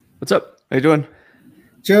What's up? How you doing?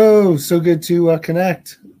 Joe, so good to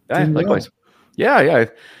connect. Yeah, Doing well. likewise. Yeah. I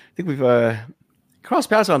think we've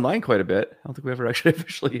crossed paths online quite a bit. I don't think we ever actually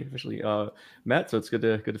officially met, so it's good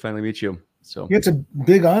to finally meet you. So Yeah, it's a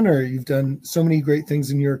big honor. You've done so many great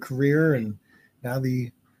things in your career, and now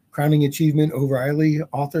the crowning achievement, O'Reilly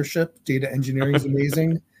authorship. Data engineering is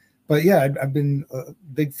amazing. But yeah, I've been a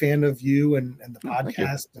big fan of you and the thank you.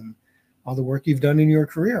 podcast and all the work you've done in your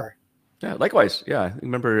career. Yeah, likewise. Yeah, I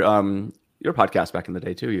remember your podcast back in the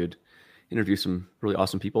day too. You'd interview some really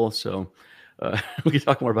awesome people. So we can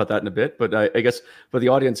talk more about that in a bit. But I guess for the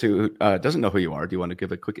audience who doesn't know who you are, do you want to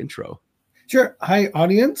give a quick intro? Sure. Hi,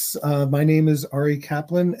 audience. My name is Ari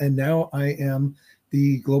Kaplan, and now I am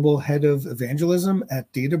the global head of evangelism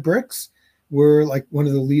at Databricks. We're like one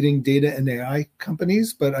of the leading data and AI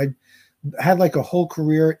companies, but I had like a whole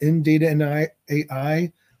career in data and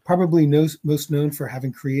AI, probably most known for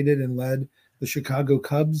having created and led the Chicago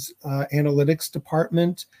Cubs analytics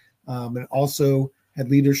department, and also had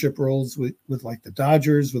leadership roles with like the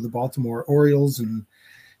Dodgers, with the Baltimore Orioles, and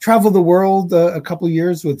traveled the world a couple of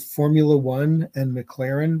years with Formula One and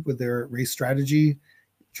McLaren with their race strategy,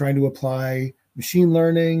 trying to apply machine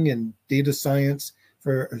learning and data science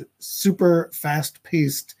for a super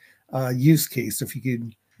fast-paced use case, if you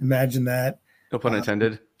could imagine that. No pun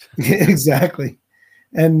intended. Exactly.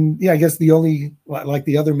 And yeah, I guess the only, like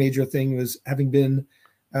the other major thing was having been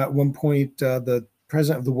at one point the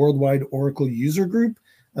president of the Worldwide Oracle User Group.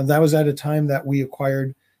 And that was at a time that we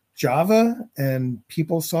acquired Java and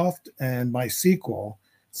PeopleSoft and MySQL.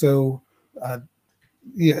 So so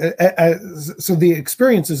the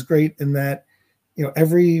experience is great in that,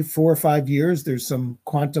 every 4 or 5 years, there's some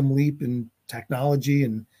quantum leap in technology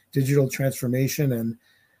and digital transformation. And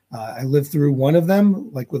I lived through one of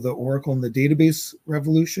them, like with the Oracle and the database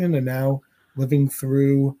revolution, and now living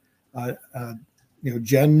through,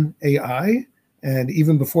 Gen AI, and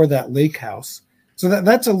even before that, Lakehouse. So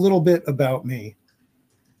that's a little bit about me.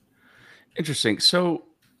 Interesting. So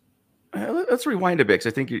let's rewind a bit, because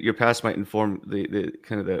I think your past might inform the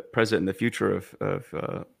kind of the present and the future of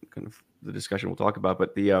kind of the discussion we'll talk about.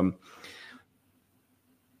 But you've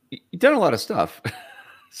done a lot of stuff.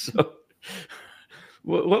 So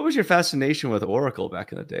what was your fascination with Oracle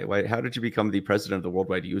back in the day? How did you become the president of the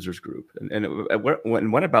Worldwide Users Group? And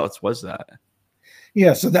when abouts was that?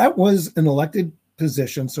 Yeah, so that was an elected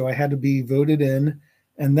position, so I had to be voted in,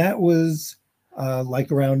 and that was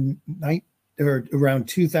like around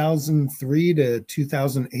 2003 to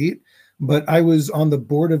 2008. But I was on the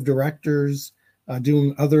board of directors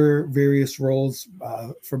doing other various roles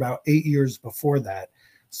for about 8 years before that.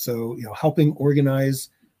 So, helping organize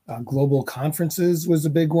global conferences was a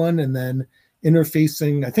big one. And then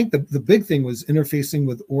interfacing, I think the big thing was interfacing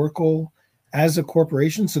with Oracle as a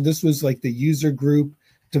corporation. So this was like the user group,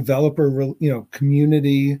 developer,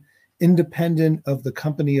 community, independent of the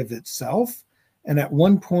company of itself. And at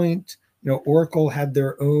one point, Oracle had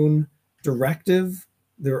their own directive,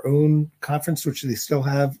 their own conference, which they still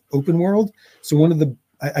have, Open World. So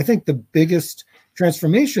I think the biggest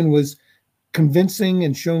transformation was convincing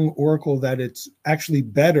and showing Oracle that it's actually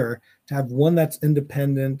better to have one that's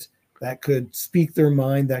independent, that could speak their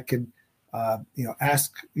mind, that could,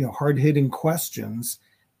 ask, hard-hitting questions.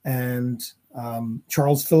 And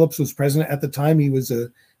Charles Phillips was president at the time. He was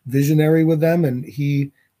a visionary with them, and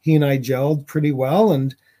he and I gelled pretty well.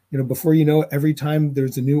 And before you know it, every time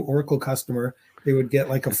there's a new Oracle customer, they would get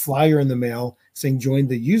like a flyer in the mail saying, join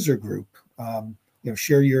the user group,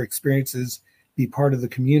 share your experiences, be part of the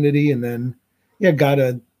community. And then, got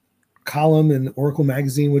a column in Oracle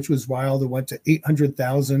magazine, which was wild. It went to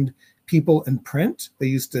 800,000 people in print.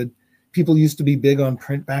 People used to be big on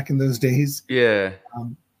print back in those days. Yeah.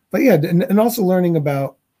 But yeah, and also learning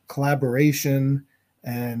about collaboration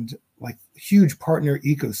and like huge partner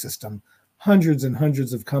ecosystem, hundreds and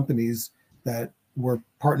hundreds of companies that were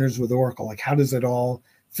partners with Oracle. Like, how does it all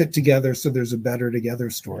fit together so there's a better together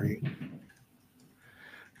story?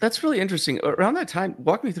 That's really interesting. Around that time,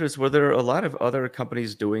 walk me through this. Were there a lot of other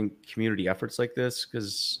companies doing community efforts like this?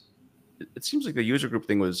 Because it seems like the user group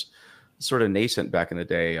thing was sort of nascent back in the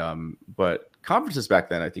day. But conferences back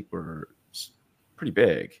then, I think, were pretty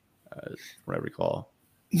big, from what I recall.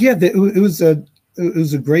 Yeah, it was a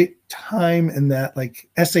great time in that, like,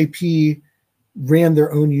 SAP ran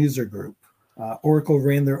their own user group, Oracle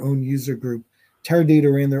ran their own user group,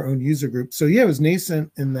 Teradata ran their own user group. So yeah, it was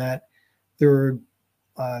nascent in that there were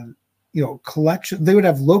collection. They would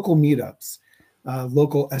have local meetups,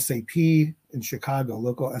 local SAP in Chicago,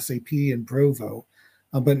 local SAP in Provo,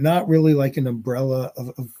 but not really like an umbrella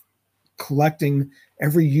of collecting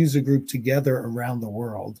every user group together around the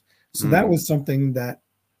world. So that was something that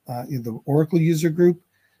the Oracle user group.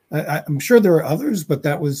 I'm sure there are others, but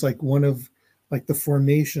that was like one of like the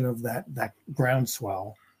formation of that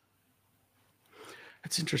groundswell.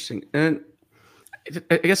 That's interesting. And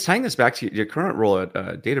I guess tying this back to your current role at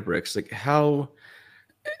Databricks, like how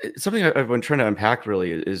something I've been trying to unpack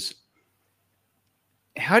really is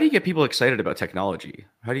how do you get people excited about technology?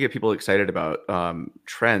 How do you get people excited about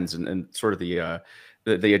trends and sort of the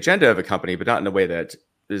agenda of a company, but not in a way that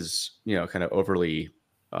is, you know, kind of overly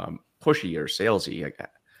pushy or salesy?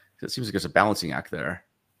 It seems like there's a balancing act there.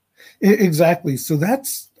 Exactly. So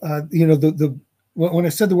that's you know, the when I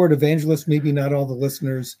said the word evangelist, maybe not all the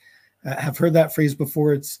listeners have heard that phrase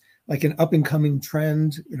before. It's like an up and coming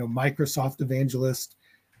trend. You know, Microsoft evangelist,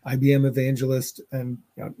 IBM evangelist, and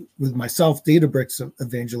you know, with myself, Databricks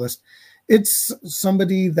evangelist. It's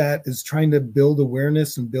somebody that is trying to build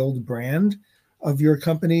awareness and build brand of your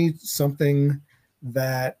company, something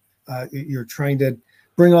that you're trying to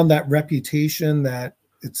bring on that reputation that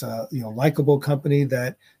it's a, you know, likable company,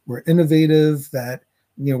 that we're innovative, that,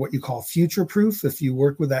 you know, what you call future proof. If you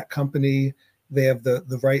work with that company, they have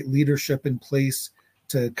the right leadership in place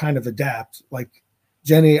to kind of adapt. Like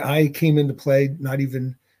Gen AI came into play not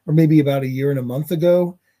even, or maybe about a year and a month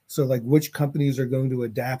ago. So like which companies are going to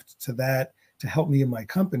adapt to that to help me in my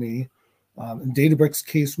company? In Databricks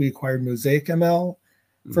case, we acquired Mosaic ML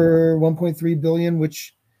for 1.3 billion,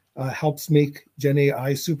 which helps make Gen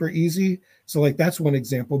AI super easy. So like that's one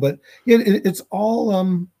example, but it's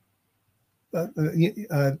all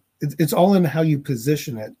it's all in how you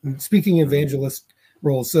position it. And speaking evangelist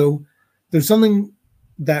role, so there's something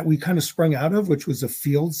that we kind of sprung out of, which was a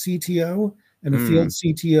field CTO, and a field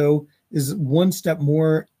CTO is one step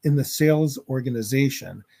more in the sales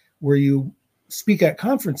organization, where you speak at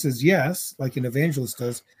conferences, yes, like an evangelist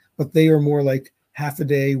does, but they are more like half a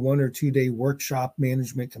day, 1 or 2 day workshop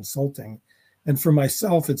management consulting. And for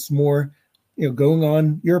myself, it's more, you know, going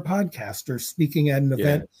on your podcast or speaking at an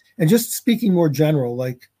event and just speaking more general,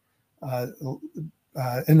 like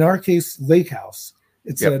in our case, Lake House.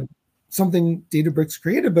 It's something Databricks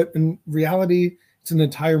created, but in reality, it's an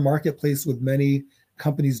entire marketplace with many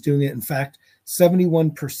companies doing it. In fact,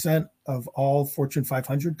 71% of all Fortune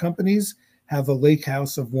 500 companies have a lake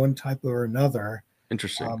house of one type or another.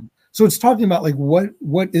 Interesting. So it's talking about like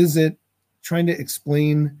what is it, trying to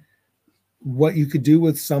explain what you could do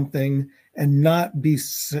with something and not be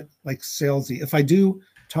like salesy. If I do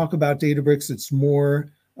talk about Databricks, it's more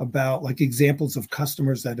about like examples of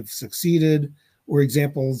customers that have succeeded, or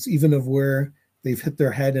examples even of where they've hit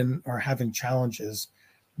their head and are having challenges.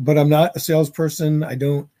 But I'm not a salesperson. I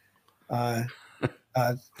don't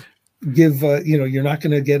give, you know, you're not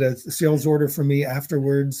going to get a sales order from me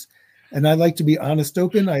afterwards. And I like to be honest,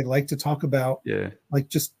 open. I like to talk about like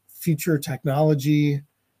just future technology,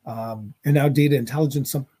 and now data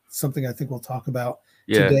intelligence, something I think we'll talk about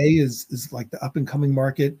today is like the up and coming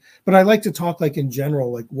market. But I like to talk like in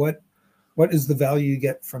general, like what is the value you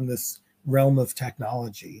get from this realm of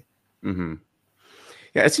technology? Mm-hmm.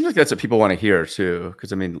 Yeah, it seems like that's what people want to hear too.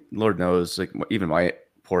 Because I mean, Lord knows, like even my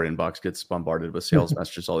poor inbox gets bombarded with sales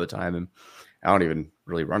messages all the time, and I don't even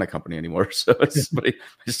really run a company anymore. So it's, but I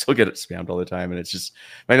still get it spammed all the time, and it's just,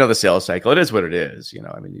 I know the sales cycle. It is what it is, you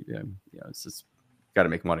know. I mean, you know, it's just got to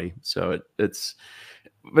make money. So it's,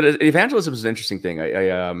 but evangelism is an interesting thing.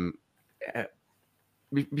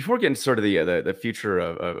 Before getting sort of the future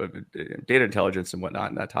of data intelligence and whatnot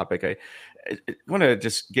in that topic, I want to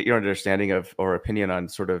just get your understanding of or opinion on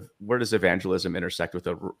sort of where does evangelism intersect with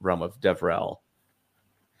the realm of DevRel?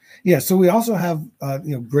 Yeah, so we also have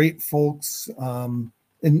you know, great folks in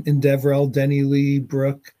DevRel, Denny Lee,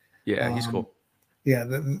 Brooke. Yeah, he's cool. Yeah,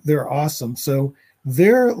 they're awesome. So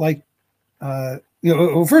they're like, you know,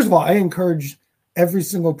 well, first of all, I encourage every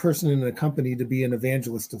single person in the company to be an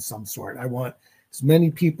evangelist of some sort. I want as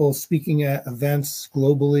many people speaking at events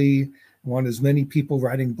globally. I want as many people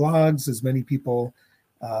writing blogs, as many people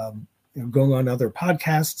you know, going on other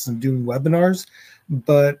podcasts and doing webinars.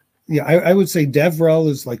 But yeah, I would say DevRel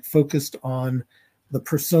is like focused on the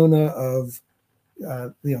persona of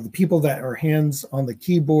you know, the people that are hands on the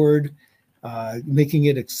keyboard, making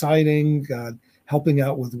it exciting, helping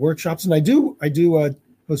out with workshops. And I do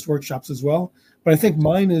host workshops as well, but I think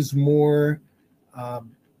mine is more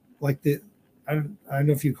like I don't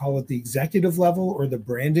know if you call it the executive level or the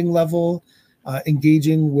branding level,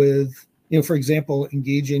 engaging with, you know, for example,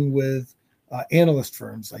 engaging with analyst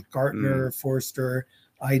firms like Gartner, Forrester,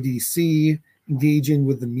 IDC, engaging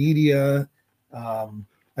with the media.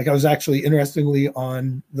 Like I was actually interestingly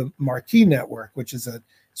on the Marquee Network, which is a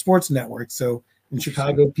sports network. So in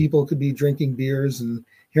Chicago, people could be drinking beers and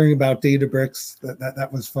hearing about Databricks.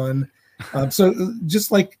 That was fun. So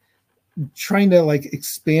just like trying to like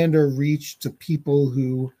expand our reach to people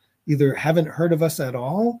who either haven't heard of us at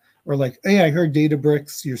all, or like, hey, I heard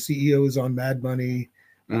Databricks, your CEO is on Mad Money,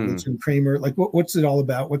 Mm, Jim Cramer. Like, what's it all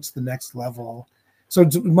about? What's the next level? So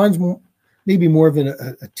mine's maybe more of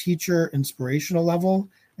a teacher inspirational level,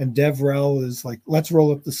 and DevRel is like, let's roll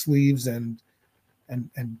up the sleeves and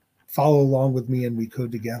follow along with me, and we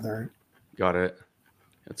code together. got it.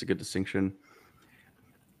 That's a good distinction.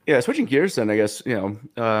 Yeah, switching gears then, I guess,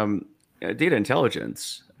 data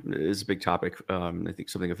intelligence is a big topic. I think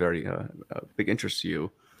something of very big interest to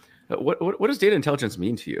you. What does data intelligence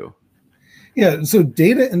mean to you? Yeah, so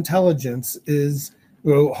data intelligence is,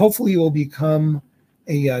 well, hopefully, will become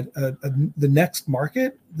the next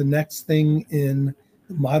market, the next thing in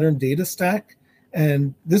the modern data stack,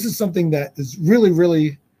 and this is something that is really,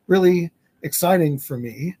 really, really exciting for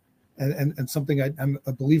me, and something I'm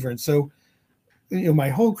a believer in. So, my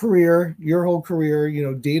whole career, your whole career,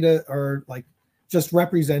 data are like just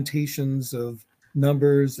representations of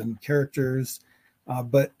numbers and characters,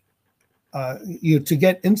 but to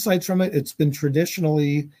get insights from it, it's been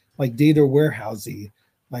traditionally like data warehousing,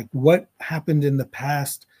 like what happened in the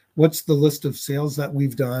past, what's the list of sales that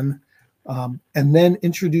we've done, and then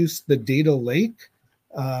introduce the data lake,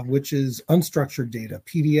 which is unstructured data,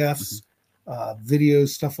 PDFs, videos,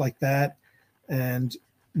 stuff like that, and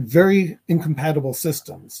very incompatible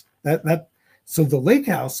systems. So the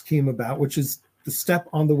lakehouse came about, which is the step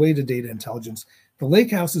on the way to data intelligence. The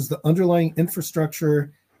lakehouse is the underlying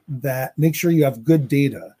infrastructure that make sure you have good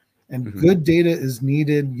data, and good data is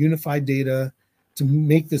needed, unified data, to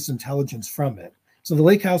make this intelligence from it. So the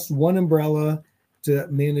lakehouse, one umbrella to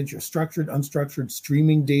manage your structured, unstructured,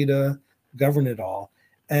 streaming data, govern it all.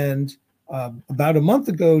 And about a month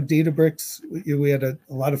ago, Databricks, we had a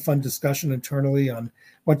lot of fun discussion internally on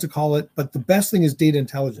what to call it, but the best thing is data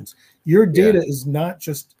intelligence. Your data is not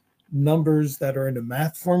just numbers that are in a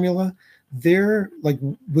math formula. They're like,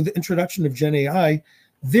 with the introduction of Gen AI,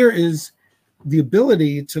 there is the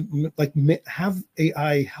ability to like have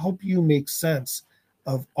AI help you make sense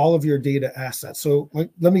of all of your data assets. So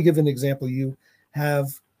like, let me give an example. You have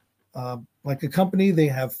like a company, they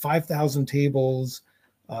have 5,000 tables,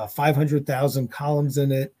 500,000 columns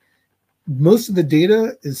in it. Most of the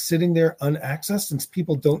data is sitting there unaccessed since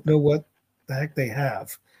people don't know what the heck they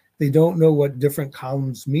have. They don't know what different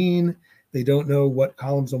columns mean. They don't know what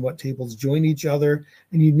columns and what tables join each other.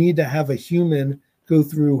 And you need to have a human go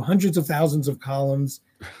through hundreds of thousands of columns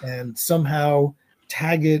and somehow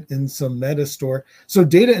tag it in some meta store. So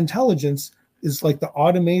data intelligence is like the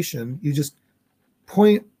automation. You just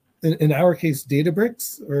point, in our case,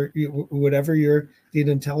 Databricks, or whatever your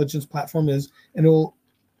data intelligence platform is, and it will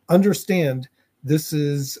understand this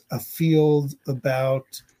is a field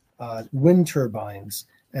about wind turbines.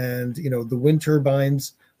 And, the wind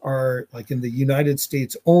turbines are like in the United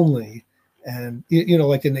States only. And,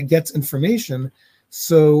 and it gets information.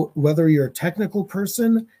 So whether you're a technical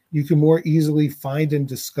person, you can more easily find and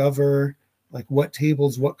discover like what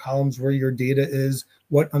tables, what columns, where your data is,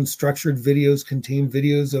 what unstructured videos contain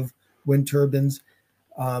videos of wind turbines.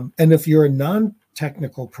 And if you're a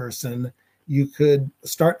non-technical person, you could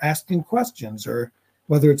start asking questions, or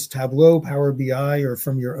whether it's Tableau, Power BI, or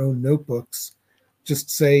from your own notebooks, just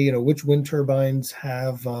say, which wind turbines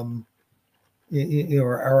have, are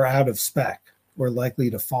out of spec or likely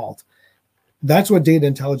to fault. That's what data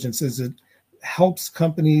intelligence is. It helps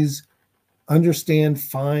companies understand,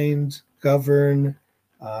 find, govern,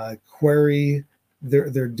 query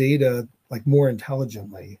their data like more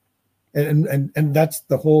intelligently. And that's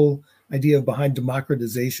the whole idea behind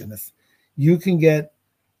democratization. If you can get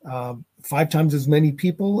 5 times as many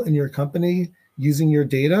people in your company using your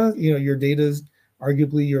data, your data is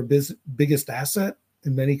arguably your biggest asset.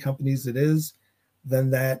 In many companies it is,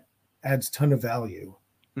 then that adds ton of value.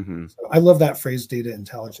 So I love that phrase, data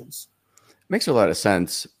intelligence. Makes a lot of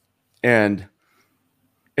sense. And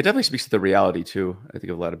it definitely speaks to the reality too, I think,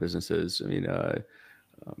 of a lot of businesses. I mean,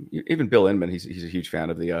 even Bill Inman, he's a huge fan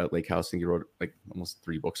of the Lake House. I think he wrote like almost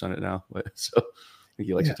 3 books on it now. So I think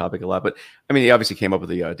he likes the topic a lot. But I mean, he obviously came up with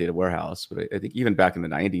the data warehouse. But I think even back in the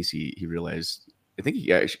 90s, he realized, I think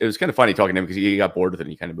it was kind of funny talking to him because he got bored with it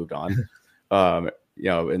and he kind of moved on.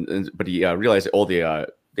 But he realized that all the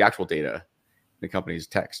actual data in the company's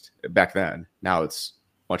text back then. Now it's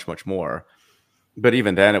much, much more. But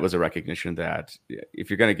even then, it was a recognition that if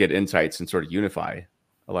you're going to get insights and sort of unify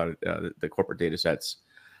a lot of the corporate data sets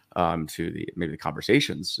to maybe the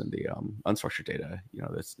conversations and the unstructured data, you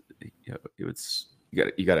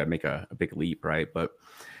got to make a big leap, right? But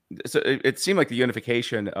so it seemed like the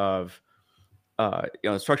unification of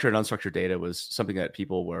structured and unstructured data was something that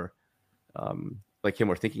people were like him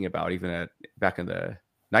were thinking about even back in the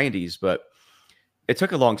 90s. But it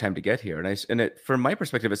took a long time to get here. And from my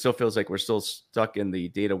perspective, it still feels like we're still stuck in the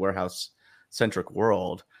data warehouse centric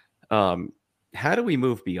world. How do we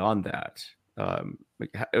move beyond that? I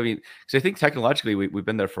mean, because I think technologically we've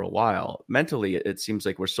been there for a while. Mentally, it seems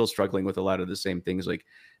like we're still struggling with a lot of the same things like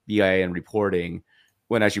BI and reporting.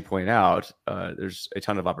 When, as you point out, there's a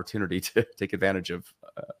ton of opportunity to take advantage of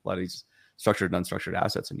a lot of these structured and unstructured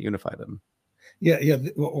assets and unify them. Yeah.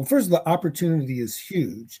 Well, first, the opportunity is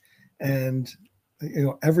huge, and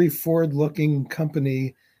every forward-looking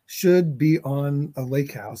company should be on a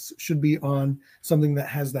lakehouse, should be on something that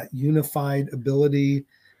has that unified ability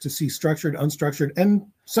to see structured, unstructured, and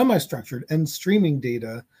semi-structured and streaming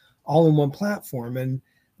data all in one platform. And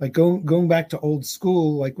like going back to old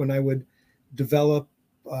school, like when I would develop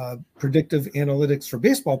predictive analytics for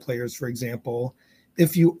baseball players, for example,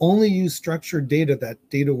 if you only use structured data, that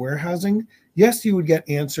data warehousing, yes, you would get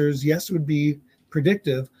answers. Yes, it would be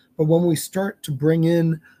predictive. But when we start to bring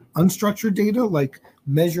in unstructured data, like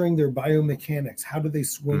measuring their biomechanics, how do they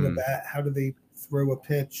swing a bat? How do they throw a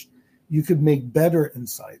pitch? You could make better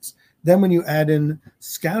insights. Then when you add in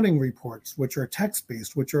scouting reports, which are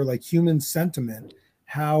text-based, which are like human sentiment,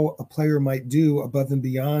 how a player might do above and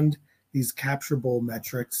beyond these capturable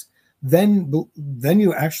metrics, then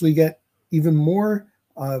you actually get even more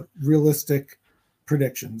realistic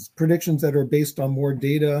predictions that are based on more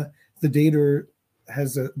data. The data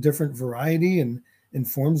has a different variety and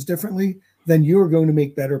informs differently, then you're going to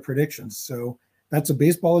make better predictions. So that's a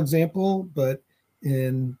baseball example, but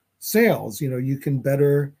in sales, you can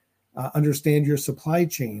better understand your supply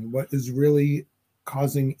chain, what is really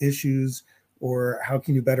causing issues, or how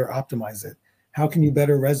can you better optimize it? How can you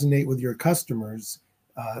better resonate with your customers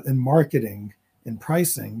in marketing and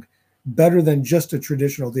pricing better than just a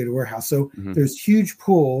traditional data warehouse? So there's huge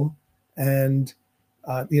pool, and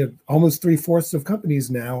almost 3/4 of companies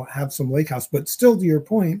now have some lakehouse, but still, to your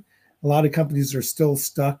point, a lot of companies are still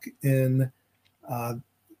stuck in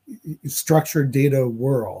structured data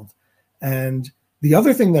world. And the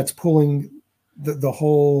other thing that's pulling the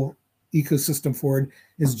whole ecosystem forward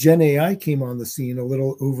is Gen AI came on the scene a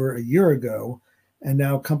little over a year ago, and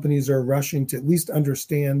now companies are rushing to at least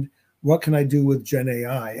understand, what can I do with Gen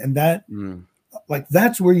AI? And that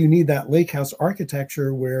that's where you need that lakehouse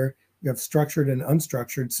architecture, where you have structured and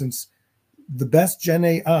unstructured. Since the best Gen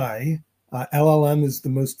AI, LLM is the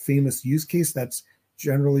most famous use case that's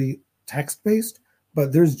generally text-based,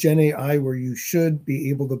 but there's Gen AI where you should be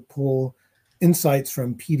able to pull insights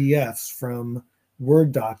from PDFs, from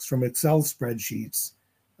Word docs, from Excel spreadsheets,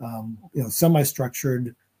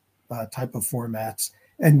 semi-structured type of formats,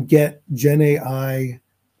 and get Gen AI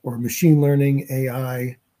or machine learning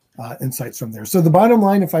AI insights from there. So the bottom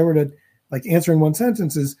line, if I were to answer in one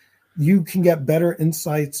sentence, is you can get better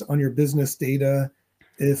insights on your business data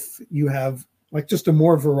if you have just a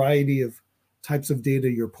more variety of types of data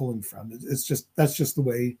you're pulling from. That's just the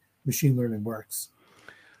way machine learning works.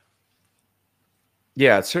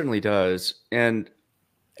 Yeah, it certainly does. And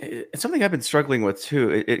it's something I've been struggling with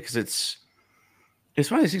too, because it's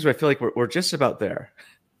one of these things where I feel like we're just about there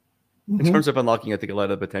in terms of unlocking, I think, a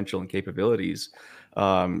lot of the potential and capabilities,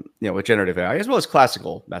 with generative AI, as well as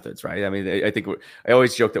classical methods, right? I mean, I think I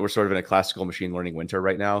always joke that we're sort of in a classical machine learning winter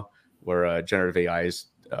right now, where generative AI is,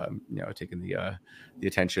 taking the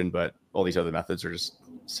attention, but all these other methods are just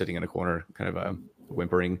sitting in a corner, kind of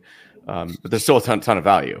whimpering. But there's still a ton of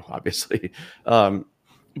value, obviously. But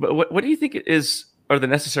what do you think are the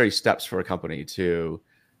necessary steps for a company to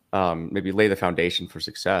maybe lay the foundation for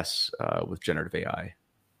success with generative AI?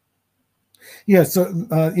 Yeah, so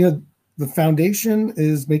the foundation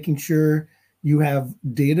is making sure you have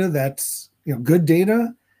data that's good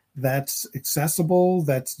data, that's accessible,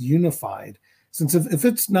 that's unified. Since if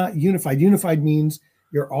it's not unified means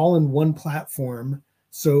you're all in one platform.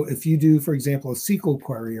 So if you do, for example, a SQL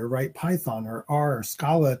query, or write Python or R or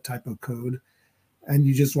Scala type of code, and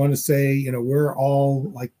you just want to say, we're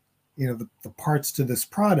all the parts to this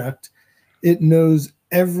product, it knows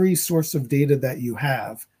every source of data that you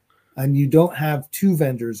have. And you don't have 2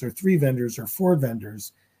 vendors or 3 vendors or 4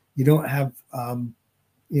 vendors. You don't have,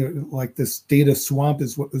 this data swamp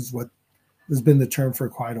is what has been the term for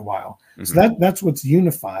quite a while. So that's what's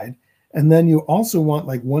unified. And then you also want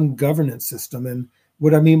one governance system. And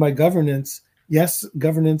what I mean by governance, yes,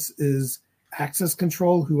 governance is access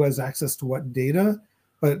control, who has access to what data,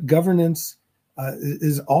 but governance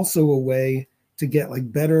is also a way to get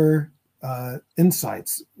better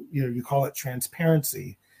insights. You call it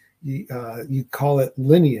transparency. You call it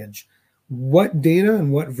lineage. What data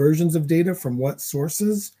and what versions of data from what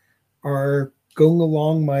sources are going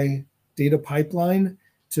along my data pipeline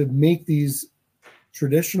to make these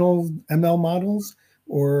traditional ML models,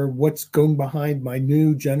 or what's going behind my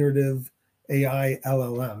new generative AI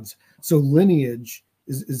LLMs. So lineage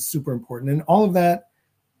is super important. And all of that,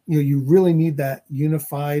 you really need that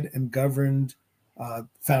unified and governed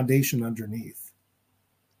foundation underneath.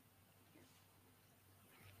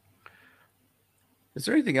 Is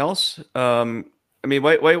there anything else? I mean,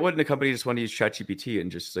 why wouldn't a company just want to use ChatGPT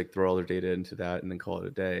and just like throw all their data into that and then call it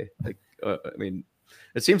a day? Like, I mean,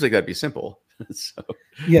 it seems like that'd be simple. So,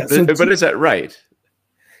 yeah. But is that right?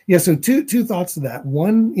 Yeah. So two thoughts to that.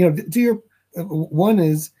 One, one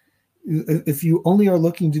is, if you only are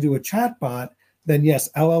looking to do a chatbot, then yes,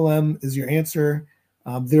 LLM is your answer.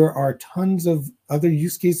 There are tons of other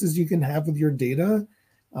use cases you can have with your data,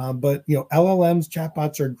 but LLMs,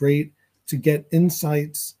 chatbots are great to get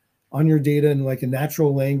insights on your data in like a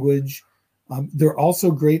natural language. They're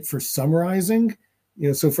also great for summarizing.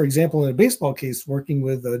 So for example, in a baseball case, working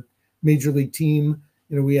with a major league team,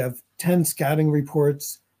 we have 10 scouting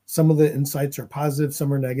reports. Some of the insights are positive,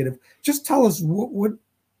 some are negative. Just tell us what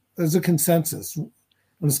is a consensus on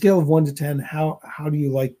a scale of 1 to 10. How do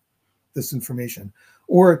you like this information?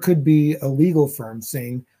 Or it could be a legal firm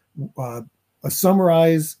saying,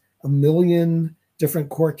 summarize 1 million different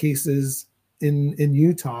court cases in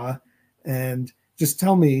Utah, and just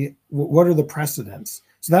tell me what are the precedents.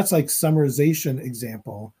 So that's like summarization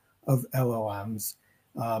example of LLMs.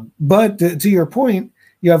 But to your point,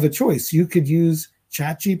 you have a choice. You could use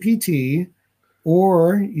ChatGPT,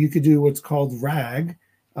 or you could do what's called RAG,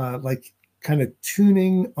 like kind of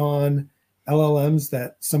tuning on LLMs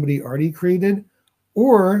that somebody already created,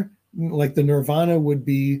 or like the nirvana would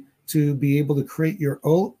be to be able to create your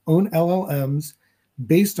own LLMs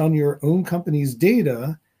based on your own company's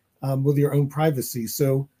data, with your own privacy.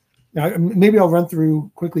 So maybe I'll run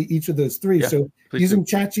through quickly each of those three. Yeah, so using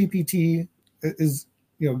ChatGPT is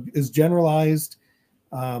generalized.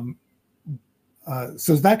 So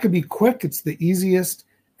that could be quick. It's the easiest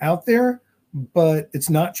out there, but it's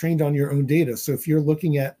not trained on your own data. So if you're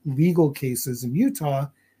looking at legal cases in Utah,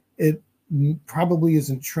 it probably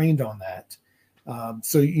isn't trained on that.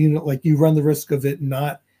 So you run the risk of it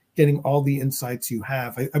not getting all the insights you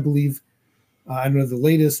have. I believe, I don't know the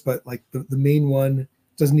latest, but like the main one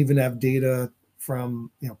doesn't even have data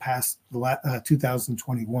from past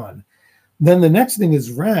 2021. Then the next thing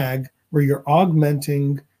is RAG, where you're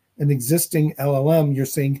augmenting an existing LLM. You're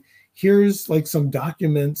saying, here's like some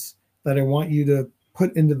documents that I want you to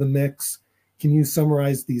put into the mix. Can you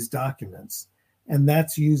summarize these documents? And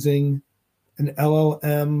that's using an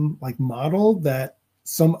LLM like model that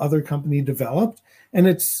some other company developed. And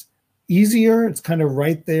it's easier. It's kind of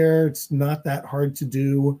right there. It's not that hard to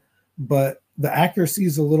do, but the accuracy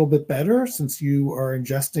is a little bit better since you are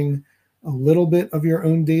ingesting a little bit of your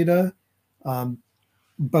own data.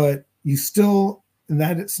 But you still, in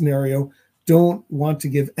that scenario, don't want to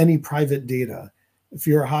give any private data. If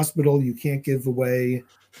you're a hospital, you can't give away,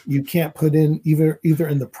 you can't put in either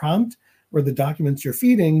in the prompt or the documents you're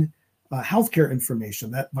feeding healthcare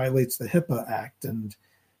information. That violates the HIPAA Act. And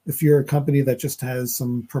if you're a company that just has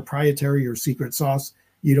some proprietary or secret sauce,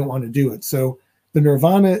 you don't want to do it. So the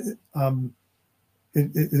nirvana,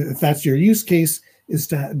 if that's your use case, is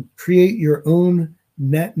to create your own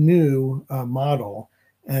net new model.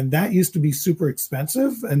 And that used to be super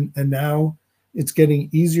expensive. And now it's getting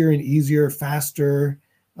easier and easier, faster.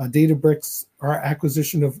 Databricks, our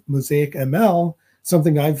acquisition of Mosaic ML,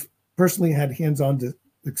 something I've personally had hands-on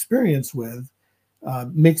experience with,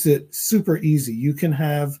 makes it super easy. You can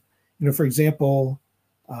have, for example,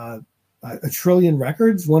 a trillion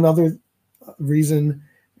records. One other reason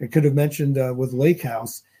I could have mentioned with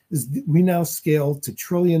Lakehouse is we now scale to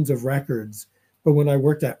trillions of records. But when I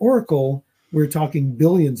worked at Oracle, we were talking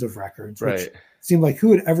billions of records, which seemed like who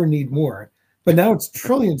would ever need more? But now it's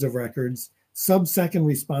trillions of records, sub-second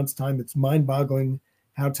response time. It's mind-boggling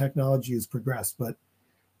how technology has progressed. But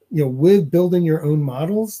with building your own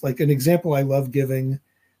models, like an example I love giving,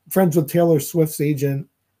 friends with Taylor Swift's agent,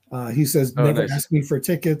 he says, never ask me for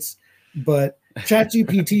tickets. But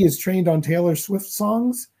ChatGPT is trained on Taylor Swift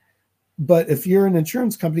songs. But if you're an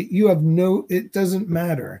insurance company, it doesn't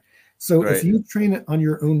matter. So if you train it on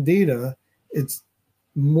your own data, it's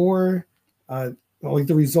more like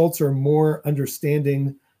the results are more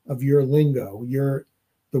understanding of your lingo,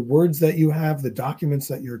 the words that you have, the documents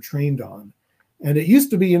that you're trained on. And it used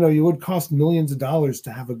to be, you would cost millions of dollars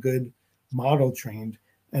to have a good model trained.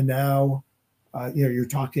 And now, you're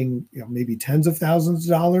talking, maybe tens of thousands of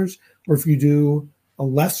dollars. Or if you do a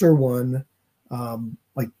lesser one,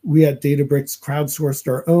 like we at Databricks crowdsourced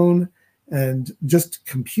our own, and just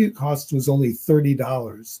compute cost was only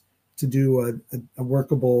 $30 to do a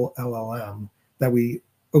workable LLM that we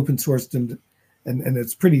open sourced, and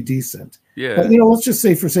it's pretty decent. Yeah. But let's just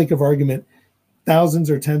say, for sake of argument, thousands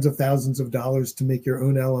or tens of thousands of dollars to make your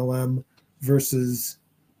own LLM versus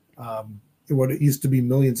what it used to be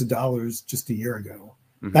millions of dollars just a year ago.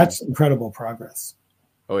 Mm-hmm. That's incredible progress.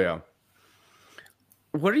 Oh, yeah.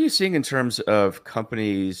 What are you seeing in terms of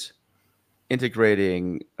companies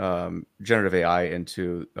integrating generative AI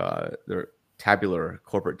into their tabular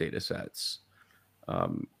corporate data sets?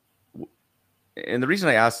 And the reason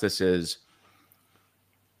I ask this is,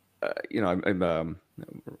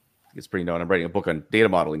 it's pretty known. I'm writing a book on data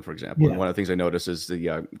modeling, for example. Yeah. And one of the things I notice is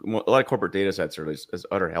a lot of corporate data sets are as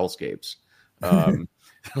utter hellscapes,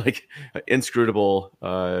 like inscrutable.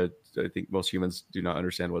 I think most humans do not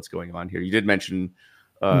understand what's going on here. You did mention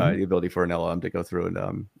the ability for an LLM to go through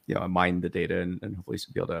and mine the data and hopefully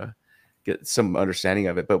be able to get some understanding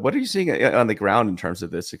of it. But what are you seeing on the ground in terms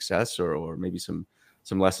of the success, or maybe some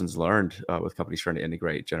lessons learned with companies trying to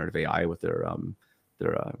integrate generative AI with their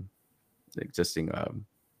existing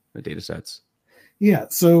data sets? Yeah.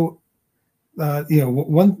 So, there's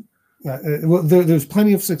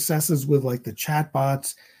plenty of successes with like the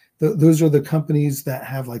chatbots. Those are the companies that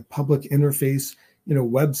have like public interface,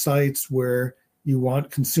 websites where you want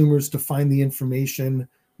consumers to find the information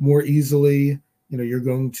more easily. You're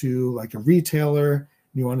going to like a retailer, and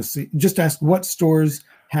you want to just ask what stores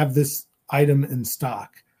have this item in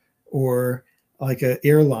stock, or like an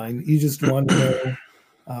airline, you just want to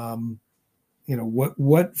know,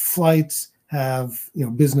 what flights have,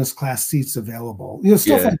 business class seats available,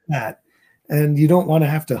 stuff like that. And you don't want to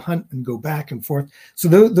have to hunt and go back and forth. So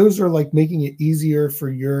those are like making it easier for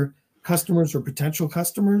your customers or potential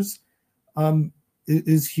customers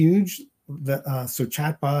is huge. So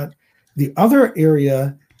chatbot. The other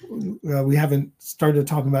area we haven't started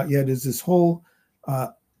talking about yet is this whole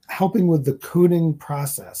helping with the coding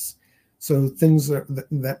process. So things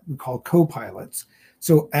that we call co-pilots.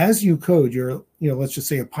 So as you code, you're, let's just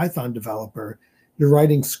say a Python developer, you're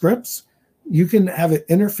writing scripts, you can have it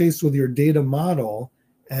interface with your data model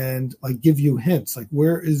and like give you hints, like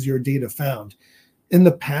where is your data found? In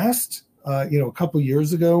the past, a couple of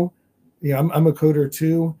years ago, I'm a coder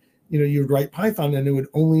too, you'd write Python and it would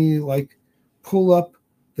only like pull up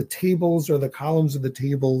the tables or the columns of the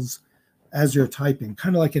tables as you're typing,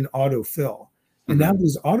 kind of like an autofill. And now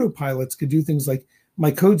these autopilots could do things like,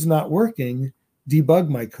 my code's not working, debug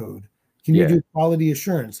my code. Can you do quality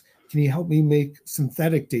assurance? Can you help me make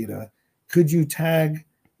synthetic data? Could you tag,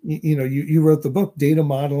 you wrote the book, data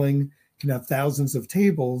modeling can have thousands of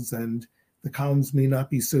tables and the columns may not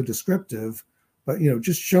be so descriptive, but,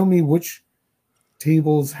 just show me which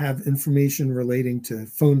tables have information relating to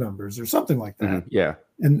phone numbers or something like that. Yeah.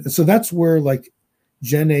 And so that's where like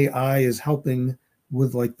Gen AI is helping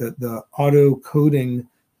with like the auto coding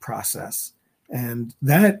process. And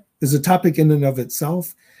that is a topic in and of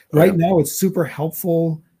itself. Right now, it's super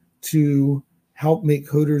helpful to help make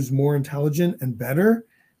coders more intelligent and better.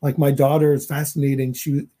 Like my daughter is fascinating.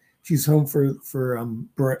 She's home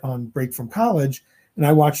on break from college, and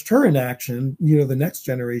I watched her in action. The next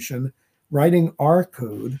generation writing R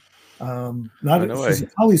code. She's a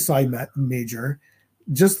poli-sci major,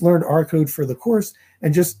 just learned R code for the course,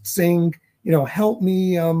 and just saying, help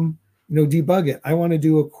me, debug it. I want to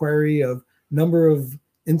do a query of number of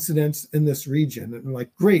incidents in this region. And I'm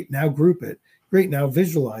like, great, now group it. Great, now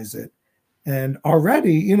visualize it. And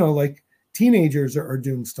already, like teenagers are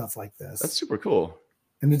doing stuff like this. That's super cool.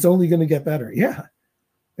 And it's only going to get better. Yeah.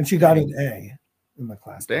 And she got an A in the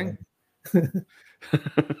class. Dang.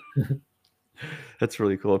 That's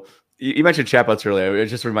really cool. You mentioned chatbots earlier. I was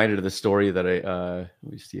just reminded of the story that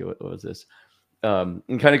let me see, what was this?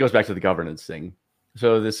 It kind of goes back to the governance thing.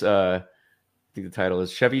 So this, I think the title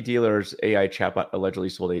is Chevy Dealer's AI chatbot allegedly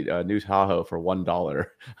sold a new Tahoe for $1.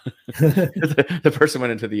 the person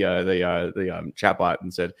went into the chatbot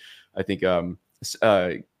and said, I think,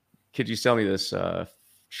 could you sell me this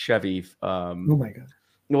Chevy? Oh my God.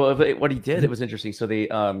 Well, what he did, it was interesting. So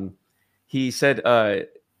he said,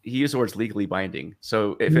 he used the words legally binding.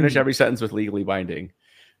 So it finished every sentence with legally binding.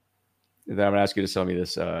 And then I'm gonna ask you to sell me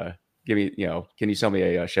this. Give me, can you sell me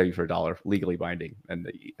a Chevy for $1, legally binding? And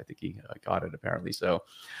I think he got it apparently. So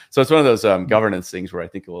it's one of those governance things where I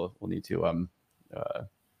think we'll need to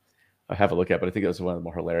have a look at. But I think that's one of the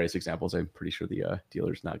more hilarious examples. I'm pretty sure the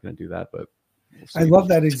dealer's not going to do that. But we'll I love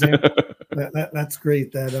that example. That's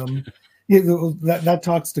great. That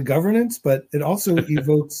talks to governance, but it also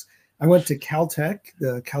evokes. I went to Caltech,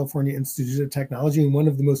 the California Institute of Technology, and one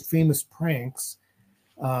of the most famous pranks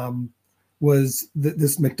was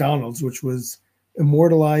this McDonald's, which was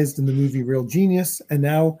immortalized in the movie Real Genius. And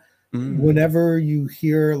now Mm. whenever you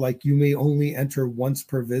hear like you may only enter once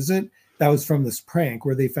per visit, that was from this prank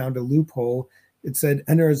where they found a loophole. It said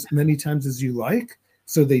enter as many times as you like.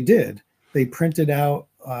 So they did. They printed out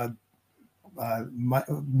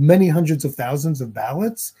many hundreds of thousands of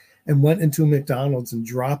ballots and went into a McDonald's and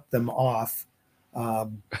dropped them off,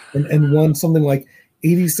 and won something like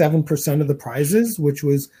 87% of the prizes, which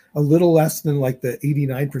was a little less than like the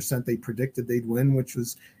 89% they predicted they'd win, which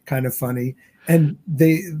was kind of funny. And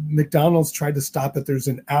McDonald's tried to stop it. There's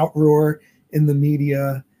an outroar in the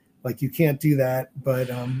media, like you can't do that. But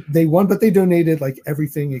they won, but they donated like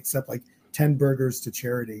everything except like 10 burgers to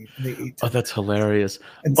charity. And they ate 10 Oh, that's burgers. hilarious.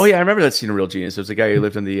 And Oh yeah, I remember that scene in Real Genius. There was a guy who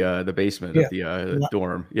lived in the basement yeah, of the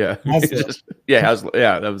dorm. Yeah, Laszlo.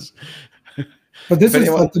 yeah, that was. But this If is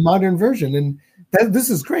anyone, like the modern version, and this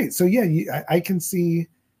is great. So yeah, I can see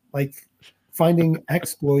like finding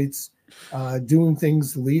exploits, doing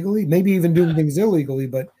things legally, maybe even doing things illegally,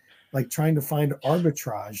 but like trying to find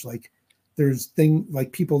arbitrage. Like there's thing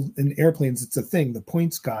like people in airplanes, it's a thing. The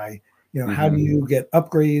points guy, how do you get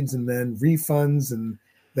upgrades and then refunds, and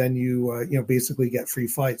then you basically get free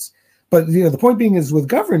flights. But the point being is with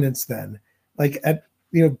governance, then like at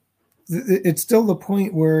it's still the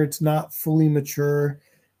point where it's not fully mature.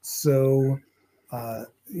 So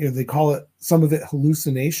they call it some of it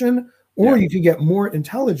hallucination, or yeah. you can get more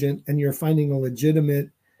intelligent and you're finding a legitimate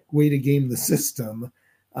way to game the system.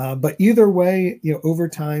 But either way, over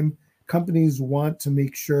time, companies want to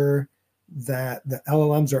make sure that the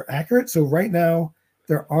LLMs are accurate. So right now,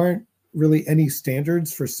 there aren't really any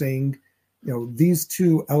standards for saying, these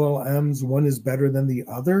two LLMs, one is better than the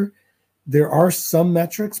other. There are some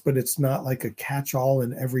metrics, but it's not like a catch-all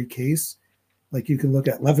in every case. Like you can look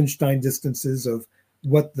at Levenstein distances of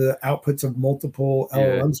what the outputs of multiple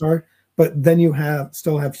LLMs are, but then you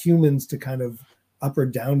still have humans to kind of up or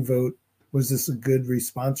down vote. Was this a good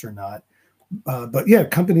response or not? But yeah,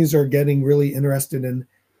 companies are getting really interested in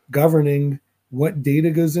governing what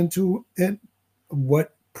data goes into it,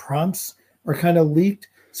 what prompts are kind of leaked.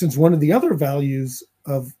 Since one of the other values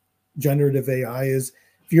of generative AI is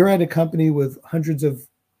if you're at a company with hundreds of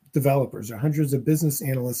developers or hundreds of business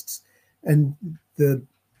analysts, and the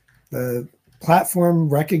platform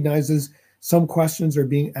recognizes some questions are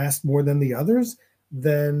being asked more than the others,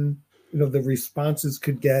 then the responses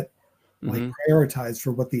could get like prioritized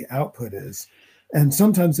for what the output is. And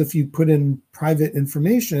sometimes if you put in private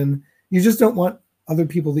information, you just don't want other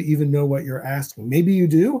people to even know what you're asking. Maybe you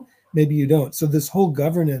do, maybe you don't. So this whole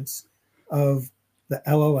governance of the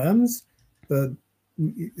LLMs,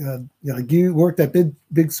 like you worked at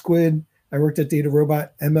Big Squid, I worked at Data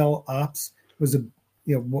Robot. ML Ops was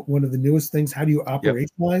one of the newest things. How do you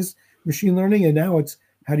operationalize machine learning? And now it's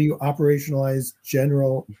how do you operationalize Gen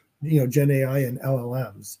AI and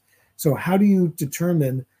LLMs? So how do you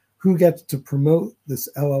determine who gets to promote this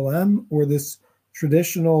LLM or this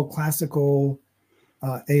traditional classical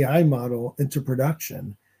AI model into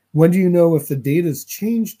production? When do you know if the data's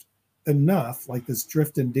changed enough, like this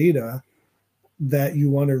drift in data, that you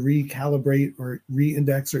want to recalibrate or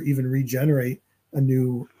reindex or even regenerate a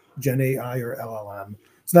new Gen AI or LLM?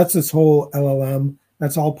 So that's this whole LLM.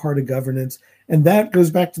 That's all part of governance. And that goes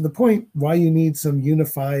back to the point why you need some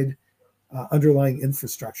unified underlying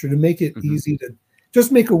infrastructure to make it easy to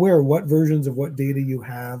just make aware what versions of what data you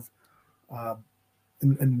have,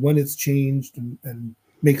 and when it's changed, and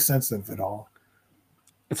make sense of it all.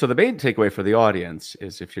 And so the main takeaway for the audience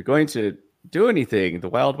is if you're going to do anything, the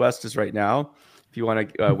Wild West is right now. If you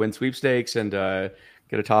want to win sweepstakes and get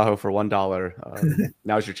a Tahoe for $1,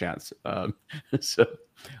 now's your chance. So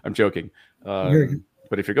I'm joking.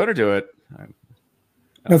 But if you're going to do it,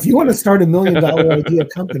 now, if you want to start $1 million idea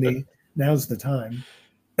company, now's the time.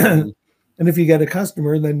 And if you get a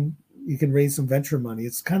customer, then you can raise some venture money.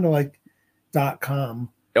 It's kind of like .com.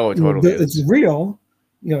 Oh, it totally is. It's real.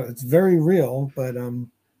 It's very real, but a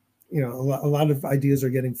lot of ideas are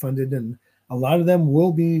getting funded, and a lot of them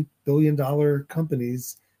will be billion-dollar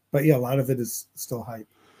companies. But yeah, a lot of it is still hype.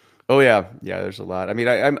 Oh yeah, there's a lot. I mean,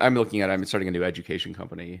 I'm looking at. I'm starting a new education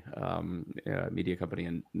company, media company,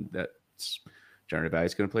 and that's generative AI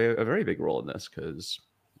is going to play a very big role in this because,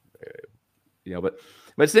 but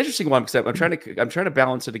it's an interesting one because I'm trying to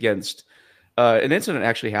balance it against an incident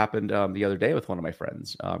actually happened the other day with one of my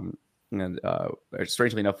friends, and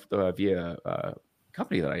strangely enough via a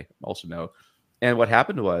company that I also know. And what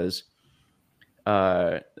happened was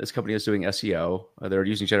this company is doing SEO. They're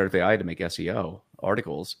using generative AI to make SEO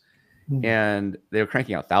articles, and they were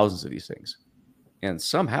cranking out thousands of these things. And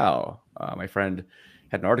somehow my friend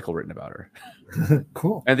had an article written about her.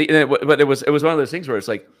 Cool. But it was one of those things where it's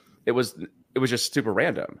like it was it was just super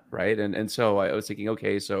random, right? And so I was thinking,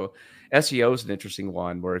 okay, so SEO is an interesting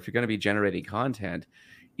one where if you're going to be generating content,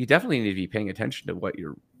 you definitely need to be paying attention to what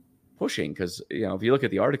you're pushing, because if you look at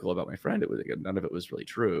the article about my friend, it was none of it was really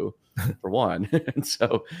true, for one. And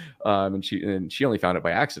so and she only found it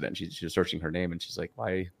by accident. She was searching her name and she's like,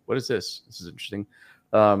 why, what is this? This is interesting.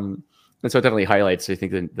 And so it definitely highlights, I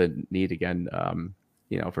think, the need again,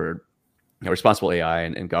 for responsible AI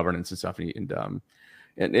and governance and stuff.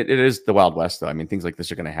 And it is the Wild West, though. I mean, things like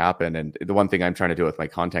this are going to happen. And the one thing I'm trying to do with my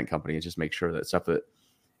content company is just make sure that stuff that,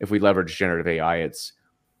 if we leverage generative AI, it's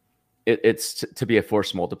to be a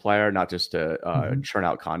force multiplier, not just to churn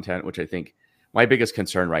out content, which I think my biggest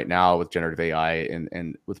concern right now with generative AI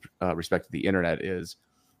and with respect to the internet is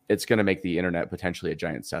it's going to make the internet potentially a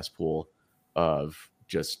giant cesspool of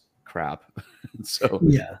just crap. So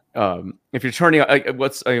Yeah. if you're turning out,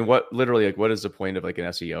 what is the point of like an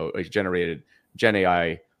SEO generated Gen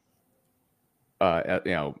AI,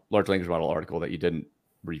 large language model article that you didn't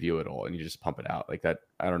review at all and you just pump it out like that?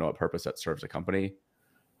 I don't know what purpose that serves a company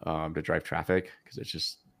to drive traffic, because it's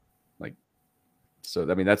just like, so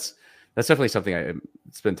I mean that's definitely something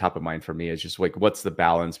it's been top of mind for me, is just like, what's the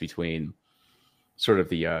balance between sort of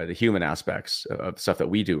the human aspects of stuff that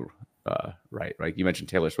we do, right? Like you mentioned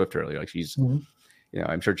Taylor Swift earlier, like she's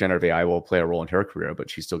I'm sure generative AI will play a role in her career, but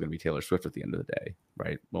she's still going to be Taylor Swift at the end of the day,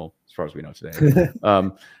 right? Well, as far as we know today.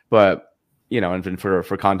 But and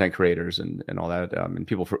for content creators and all that, and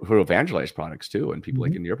people who evangelize products too, and people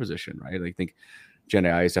like in your position, right? I think Gen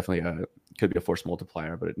AI is definitely could be a force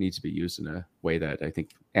multiplier, but it needs to be used in a way that I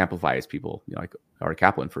think amplifies people, like Ari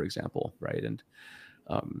Kaplan, for example, right? And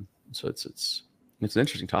so it's an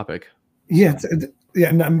interesting topic. Yeah,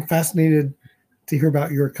 and I'm fascinated to hear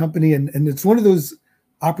about your company, and it's one of those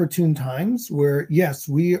opportune times where, yes,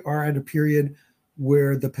 we are at a period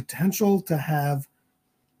where the potential to have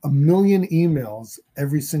 1 million emails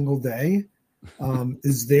every single day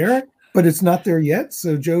is there, but it's not there yet.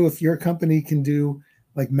 So Joe, if your company can do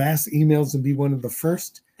like mass emails and be one of the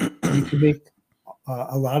first, you can make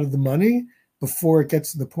a lot of the money before it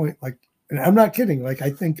gets to the point. Like, and I'm not kidding. Like,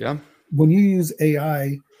 I think when you use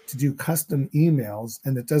AI to do custom emails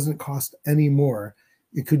and it doesn't cost any more,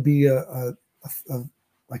 it could be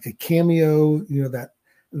like a Cameo, that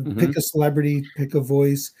pick a celebrity, pick a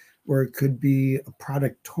voice, or it could be a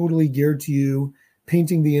product totally geared to you,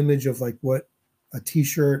 painting the image of like what a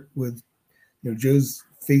t-shirt with Joe's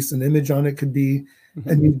face and image on it could be,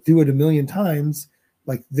 and you do it 1 million times.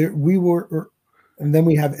 Like and then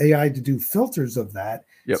we have AI to do filters of that.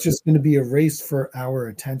 It's just going to be a race for our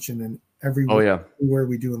attention and everywhere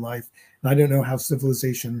we do in life. And I don't know how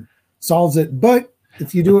civilization solves it, but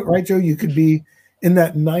if you do it right, Joe, you could be in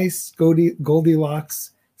that nice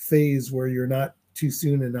Goldilocks phase where you're not too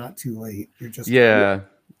soon and not too late. You're just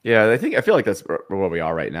I feel like that's where we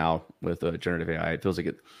are right now with generative AI. It feels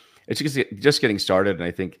like it's just getting started, and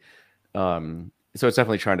I think so it's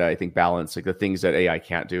definitely trying to, I think, balance like the things that AI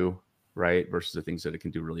can't do, right, versus the things that it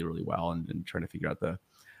can do really, really well, and trying to figure out a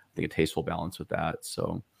tasteful balance with that.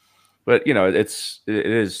 So, but it is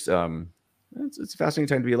it's a fascinating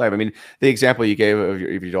time to be alive. I mean, the example you gave of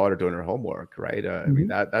your daughter doing her homework, right? I mean,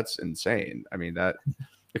 that's insane. I mean, that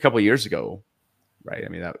a couple of years ago, right? I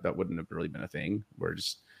mean, that wouldn't have really been a thing. We're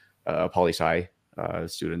just poli-sci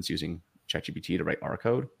students using ChatGPT to write R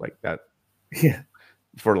code like that. Yeah.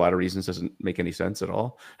 For a lot of reasons, doesn't make any sense at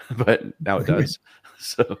all, but now it does.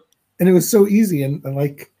 So, and it was so easy, and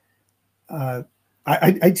like I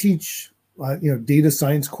teach data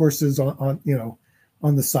science courses on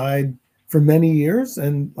the side for many years,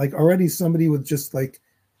 and like already somebody with just like,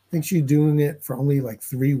 I think she's doing it for only like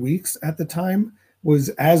 3 weeks at the time, was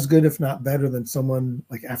as good, if not better, than someone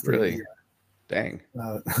like after a year. Dang.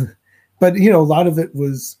 But a lot of it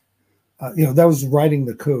was that was writing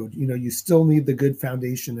the code. You still need the good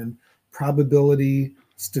foundation and probability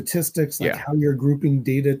statistics, like how you're grouping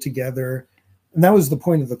data together. And that was the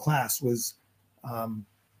point of the class was,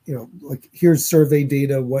 like, here's survey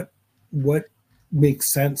data. What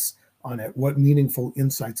makes sense on it? What meaningful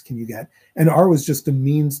insights can you get? And R was just a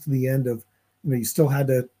means to the end of, you still had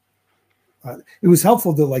to, it was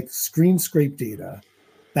helpful to like screen scrape data.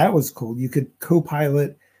 That was cool. You could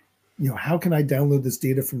co-pilot, how can I download this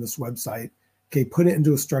data from this website? Okay, put it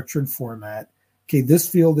into a structured format. Okay, this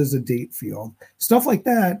field is a date field. Stuff like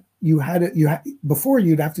that. Before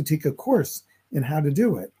you'd have to take a course in how to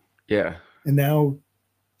do it. Yeah. And now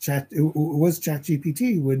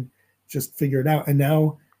ChatGPT would just figure it out. And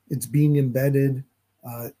now it's being embedded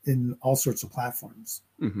in all sorts of platforms.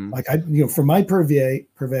 Like for my purvey,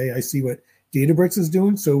 I see what Databricks is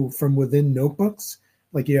doing. So from within notebooks,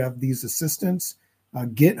 like you have these assistants,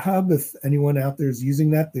 GitHub, if anyone out there is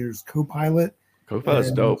using that, there's Copilot.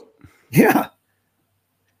 Copilot's dope. Yeah,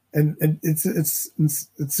 and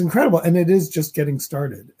it's incredible, and it is just getting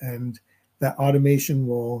started, and that automation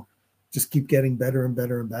will just keep getting better and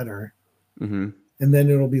better and better. Mm-hmm. And then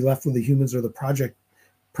it'll be left with the humans or the project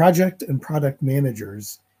and product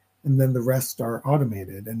managers, and then the rest are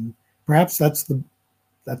automated. And perhaps that's the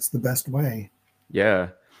best way. Yeah.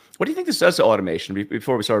 What do you think this does to automation?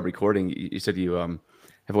 Before we started recording, you said you have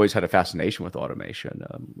always had a fascination with automation.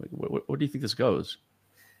 Where do you think this goes?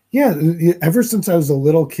 Yeah, ever since I was a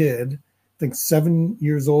little kid, I think 7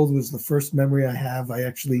 years old was the first memory I have. I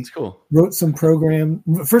actually wrote some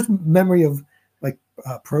first memory of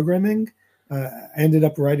programming. I ended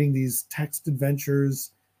up writing these text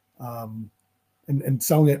adventures and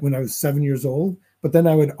selling it when I was 7 years old. But then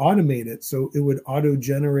I would automate it. So it would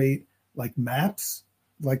auto-generate like maps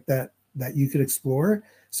like that you could explore.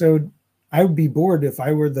 So I would be bored if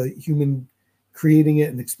I were the human creating it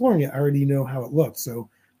and exploring it. I already know how it looks. So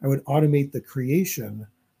I would automate the creation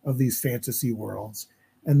of these fantasy worlds.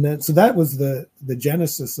 And then, so that was the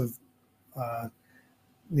genesis of,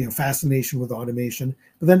 fascination with automation.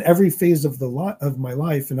 But then every phase of my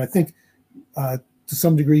life, and I think to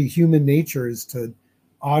some degree, human nature is to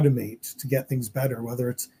automate to get things better, whether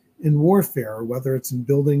it's in warfare or whether it's in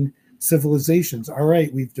building civilizations. All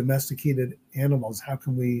right, we've domesticated animals. How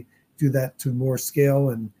can we do that to more scale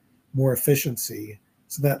and more efficiency?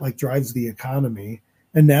 So that like drives the economy.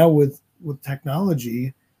 And now with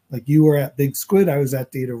technology, like you were at Big Squid, I was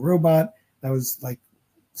at Data Robot. That was like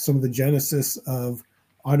some of the genesis of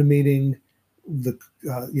automating the,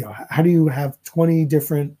 how do you have 20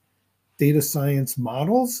 different data science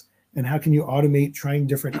models? And how can you automate trying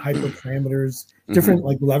different hyperparameters, different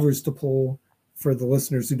like levers to pull for the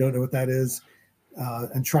listeners who don't know what that is,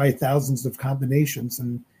 and try thousands of combinations.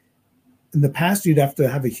 And in the past, you'd have to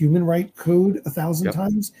have a human write code 1,000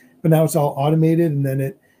 times, but now it's all automated, and then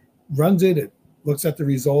it runs it, it looks at the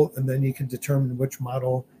result, and then you can determine which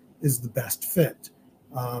model is the best fit.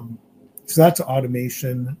 So that's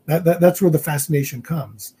automation. That's where the fascination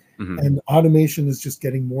comes. And automation is just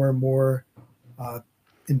getting more and more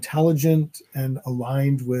intelligent and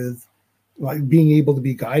aligned with like being able to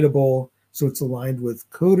be guidable. So it's aligned with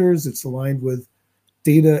coders. It's aligned with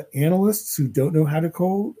data analysts who don't know how to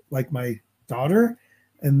code, like my daughter.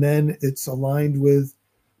 And then it's aligned with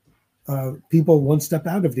people one step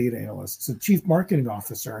out of data analysts. A chief marketing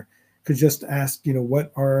officer could just ask,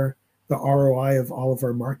 what are the ROI of all of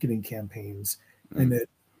our marketing campaigns? And it,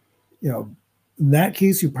 in that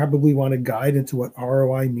case, you probably want a guide into what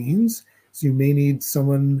ROI means. So you may need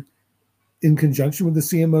someone in conjunction with the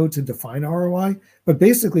CMO to define ROI. But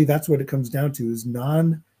basically, that's what it comes down to: is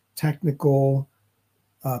non-technical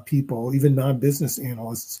people, even non-business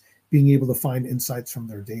analysts, being able to find insights from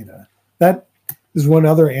their data. That is one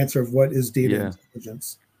other answer of what is data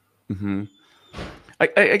intelligence.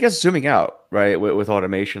 I guess zooming out, right, with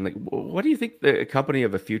automation, like what do you think the company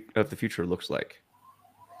of the future looks like?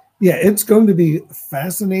 Yeah, it's going to be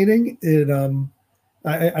fascinating.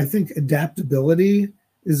 I think adaptability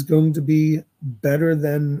is going to be better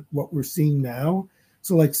than what we're seeing now.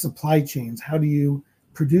 So like supply chains, how do you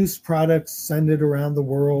produce products, send it around the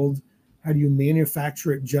world? How do you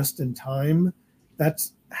manufacture it just in time?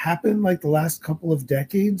 That's happened like the last couple of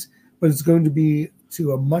decades, but it's going to be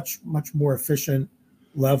to a much, much more efficient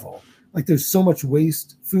level. Like there's so much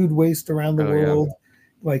waste, food waste around the world.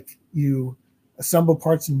 Like you assemble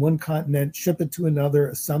parts in one continent, ship it to another,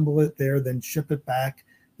 assemble it there, then ship it back,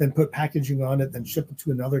 then put packaging on it, then ship it to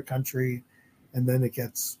another country, and then it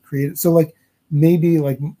gets created. So like maybe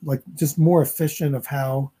like just more efficient of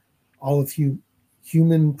how all of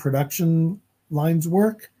human production lines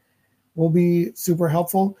work will be super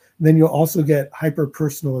helpful. And then you'll also get hyper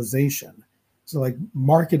personalization. So like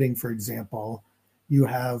marketing, for example, you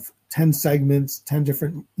have 10 segments, 10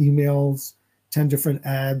 different emails, 10 different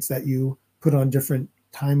ads that you put on different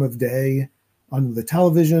time of day on the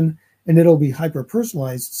television, and it'll be hyper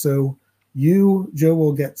personalized. So you, Joe,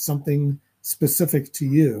 will get something specific to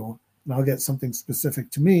you, and I'll get something specific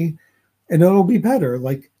to me, and it'll be better.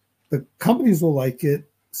 Like the companies will like it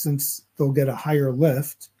since they'll get a higher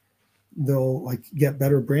lift. They'll like get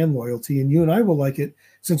better brand loyalty, and you and I will like it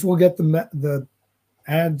since we'll get the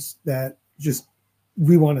ads that just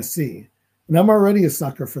we want to see. And I'm already a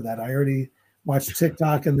sucker for that. I already watch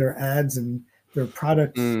TikTok and their ads and their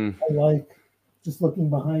products. I like just looking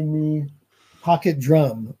behind me, pocket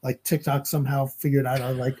drum, like TikTok somehow figured out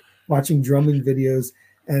I like watching drumming videos,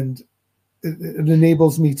 and it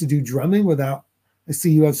enables me to do drumming without, I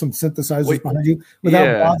see you have some synthesizers behind you,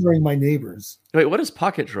 without bothering my neighbors. Wait, what is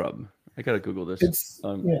pocket drum? I gotta Google this. It's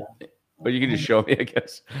yeah. But you can just show me, I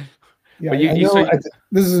guess. Yeah, But I you so know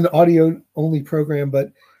this is an audio only program,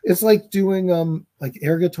 but it's like doing like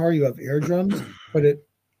air guitar. You have air drums, but it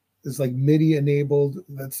is like MIDI enabled.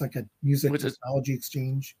 That's like a music which is technology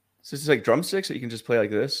exchange. so this is like drumsticks that you can just play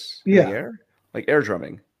like this in the Yeah, air, like air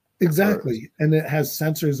drumming. Or exactly. And it has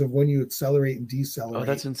sensors of when you accelerate and oh, decelerate.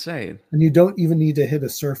 that's insane. And you don't even need to hit a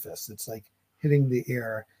surface. It's like hitting the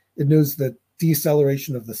air. It knows the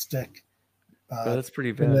deceleration of the stick, Oh, that's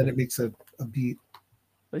pretty and then bad. it makes a beat.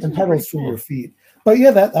 This And is pretty pedals for your cool. feet. But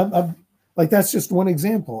yeah, that I'm like that's just one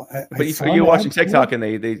example. I But saw you're an ad watching for TikTok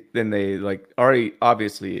it. and they like Ari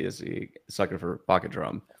obviously is a sucker for pocket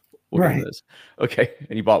drum. We'll give him Right, this. Okay.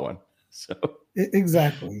 And you bought one. So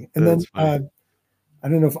exactly. And then that's funny. I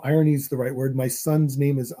don't know if irony is the right word. My son's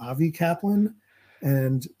name is Avi Kaplan,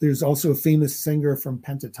 and there's also a famous singer from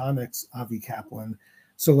Pentatonics, Avi Kaplan.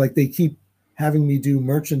 So like they keep having me do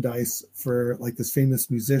merchandise for like this famous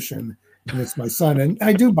musician, and it's my son, and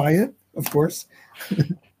I do buy it, of course.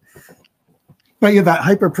 But yeah, that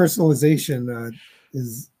hyper personalization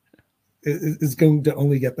is going to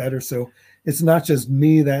only get better. So it's not just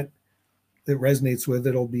me that it resonates with.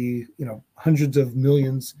 It'll be hundreds of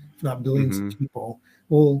millions, if not billions, of Mm-hmm. people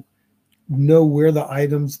will know where the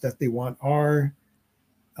items that they want are,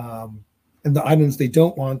 and the items they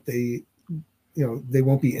don't want, they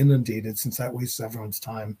won't be inundated since that wastes everyone's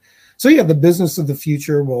time. So yeah, the business of the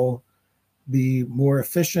future will be more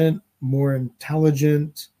efficient, more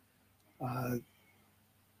intelligent.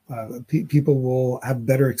 People will have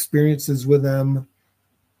better experiences with them,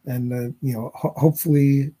 and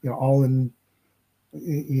hopefully, all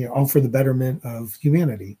for the betterment of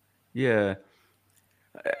humanity. Yeah.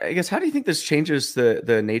 I guess how do you think this changes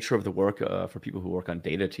the nature of the work for people who work on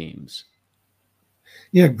data teams?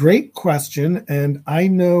 Yeah, great question. And I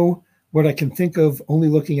know what I can think of only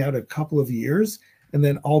looking out a couple of years, and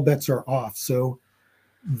then all bets are off. So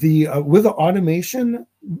the with the automation,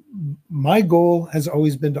 my goal has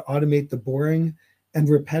always been to automate the boring and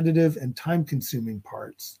repetitive and time-consuming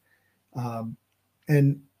parts.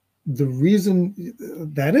 And the reason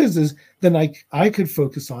that is then I could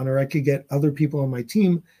focus on, or I could get other people on my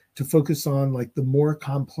team to focus on like the more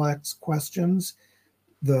complex questions.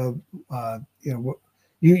 The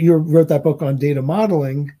you wrote that book on data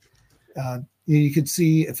modeling. You could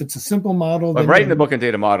see if it's a simple model, Well, I'm then writing the book on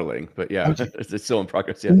data modeling, but yeah, okay, it's still in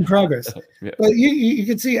progress. Yeah. in progress. Yeah. But you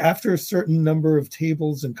can see after a certain number of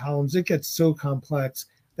tables and columns, it gets so complex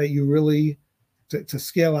that you really to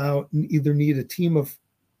scale out either need a team of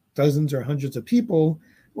dozens or hundreds of people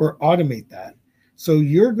or automate that. So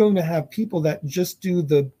you're going to have people that just do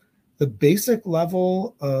the basic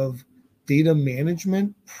level of data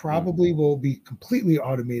management probably will be completely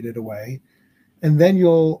automated away. And then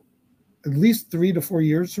you'll at least 3 to 4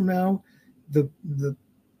 years from now, the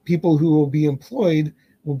people who will be employed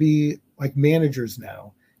will be like managers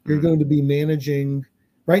now. You're going to be managing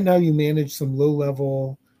right now you manage some low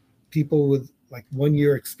level people with like 1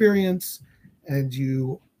 year experience, and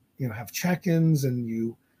you have check-ins, and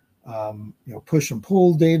you push and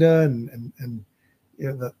pull data, and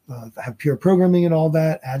have peer programming and all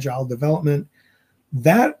that, agile development.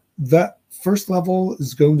 That first level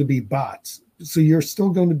is going to be bots. So you're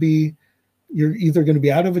either going to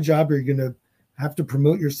be out of a job, or you're going to have to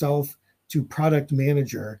promote yourself to product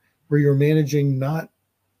manager, where you're managing not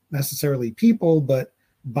necessarily people but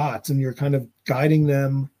bots, and you're kind of guiding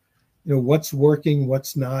them, what's working,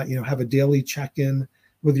 what's not, have a daily check-in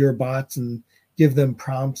with your bots and give them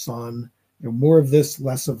prompts on more of this,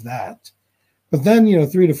 less of that. But then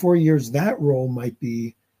 3 to 4 years, that role might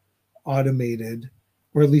be automated,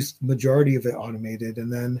 or at least majority of it automated,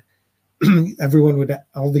 and then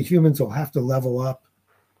all the humans will have to level up,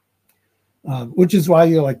 which is why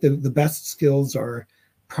like the best skills are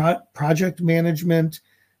project management,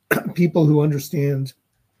 people who understand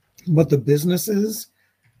what the business is,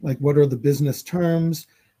 like what are the business terms,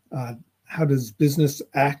 how does business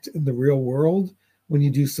act in the real world when you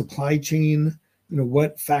do supply chain,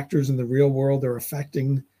 what factors in the real world are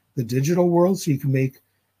affecting the digital world, so you can make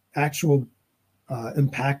actual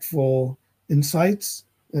impactful insights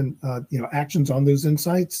and actions on those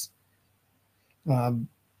insights. And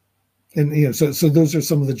so those are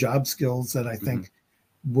some of the job skills that I think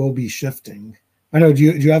will be shifting. I know. Do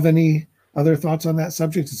you have any other thoughts on that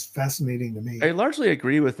subject? It's fascinating to me. I largely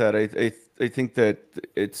agree with that. I think that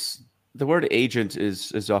it's the word agent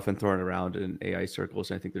is often thrown around in AI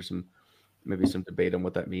circles. And I think there's maybe some debate on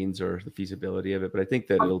what that means or the feasibility of it. But I think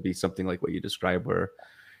that it'll be something like what you described, where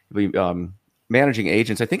you'll be managing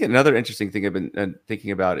agents. I think another interesting thing I've been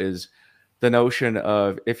thinking about is the notion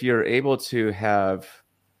of if you're able to have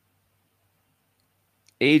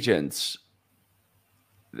agents,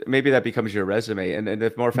 maybe that becomes your resume. And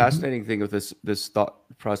the more Mhm. fascinating thing with this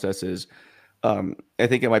thought process is, I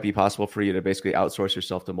think it might be possible for you to basically outsource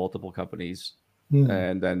yourself to multiple companies. Mm.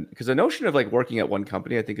 And then, because the notion of like working at one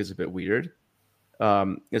company, I think is a bit weird.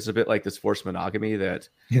 It's a bit like this forced monogamy that,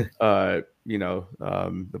 Yeah.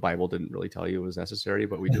 the Bible didn't really tell you was necessary,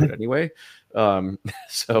 but we do it anyway. Um,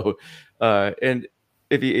 so, and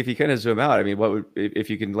if you kind of zoom out, I mean, what would, if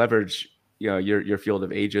you can leverage, your field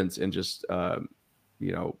of agents and just,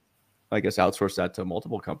 you know, I guess outsource that to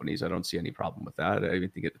multiple companies. I don't see any problem with that. I even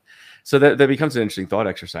think it. So that becomes an interesting thought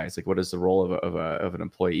exercise. Like, what is the role of an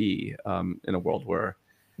employee in a world where,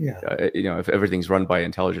 Yeah. if everything's run by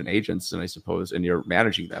intelligent agents, and I suppose, and you're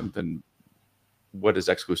managing them, then what does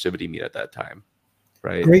exclusivity mean at that time,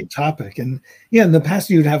 right? Great topic. And yeah, in the past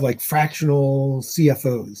you'd have like fractional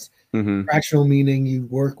CFOs. Mm-hmm. Fractional meaning you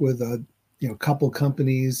work with a couple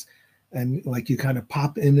companies, and like you kind of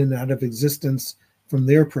pop in and out of existence from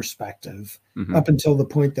their perspective Mm-hmm. up until the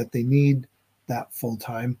point that they need that full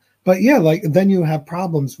time. But yeah, like then you have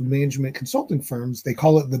problems with management consulting firms. They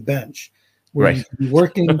call it the bench, where you Right. can be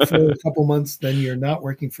working for a couple months, then you're not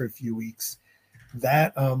working for a few weeks.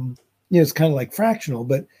 That it's kind of like fractional.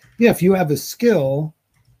 But yeah, if you have a skill,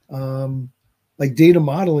 um, like data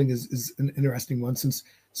modeling is an interesting one, since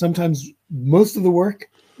sometimes most of the work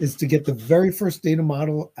is to get the very first data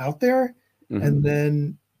model out there, Mm-hmm. and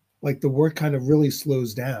then like the work kind of really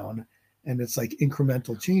slows down, and it's like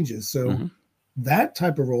incremental changes. So Mm-hmm. that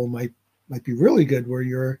type of role might be really good,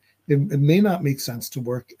 where it may not make sense to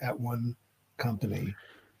work at one company.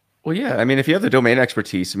 Well, yeah. I mean, if you have the domain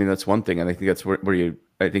expertise, I mean, that's one thing, and I think that's where you.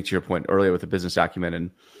 I think to your point earlier with the business acumen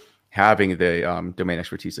and having the domain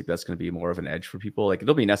expertise, like that's going to be more of an edge for people. Like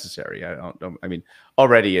it'll be necessary. I don't know. I mean,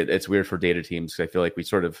 already it's weird for data teams. I feel like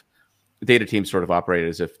data teams sort of operate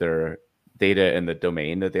as if their data and the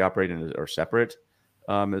domain that they operate in are separate.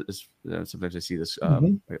 Sometimes I see this.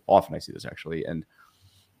 Mhm. Often I see this actually, and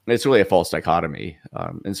it's really a false dichotomy.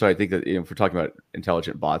 And so I think that if we're talking about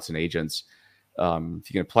intelligent bots and agents, if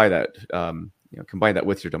you can apply that, combine that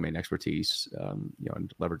with your domain expertise,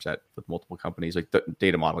 and leverage that with multiple companies, like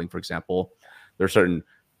data modeling, for example, there are certain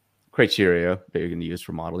criteria that you're going to use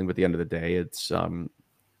for modeling, but at the end of the day, it's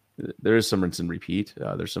there is some rinse and repeat.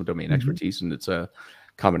 There's some domain Mhm. expertise, and it's a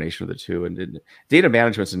combination of the two. And data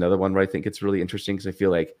management is another one where I think it's really interesting because I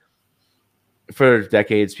feel like for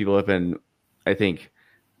decades people have been, I think,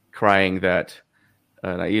 crying that,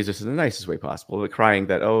 and I use this in the nicest way possible, but crying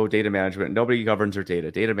that, oh, data management, nobody governs our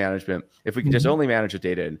data. Data management, if we can just Mhm. only manage the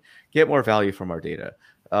data and get more value from our data.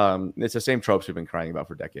 It's the same tropes we've been crying about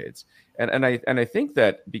for decades. And I think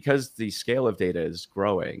that because the scale of data is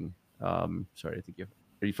growing, sorry, I think you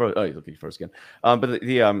froze. Oh, you look, you froze again. But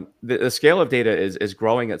the scale of data is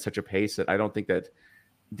growing at such a pace that I don't think that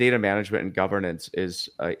data management and governance is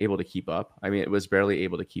able to keep up. I mean, it was barely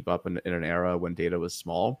able to keep up in an era when data was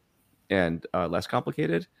small and less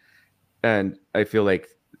complicated. And I feel like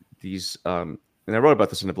these, and I wrote about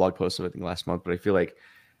this in a blog post, I think last month, but I feel like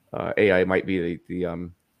AI might be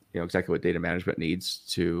exactly what data management needs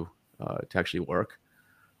to actually work,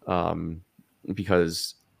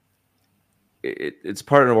 because it's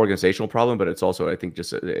part of an organizational problem, but it's also, I think,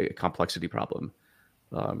 just a complexity problem.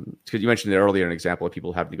 Because you mentioned earlier an example of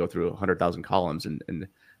people having to go through 100,000 columns and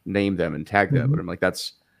name them and tag them, but Mhm. I'm like,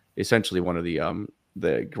 that's essentially one of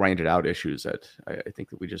the grinded out issues that I think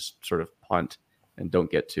that we just sort of punt and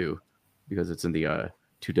don't get to because it's in the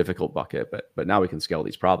too difficult bucket. But now we can scale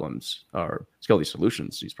these problems or scale these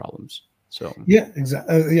solutions to these problems. So Yeah,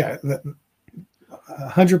 exactly. Yeah,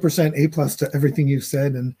 100% A plus to everything you've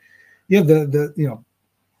said. And yeah, the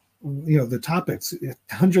the topics,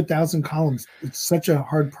 100,000 columns, it's such a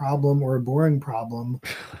hard problem or a boring problem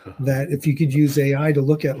that if you could use AI to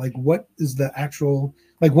look at like what is the actual,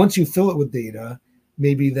 like once you fill it with data,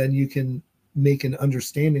 maybe then you can make an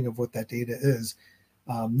understanding of what that data is.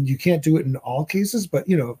 You can't do it in all cases, but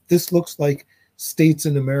this looks like states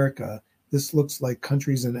in America, this looks like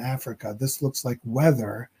countries in Africa, this looks like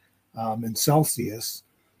weather in Celsius.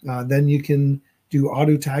 Then you can do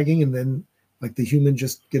auto tagging, and then like the human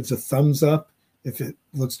just gives a thumbs up if it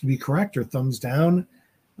looks to be correct, or thumbs down.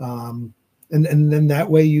 And then that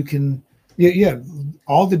way you can, yeah,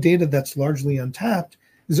 all the data that's largely untapped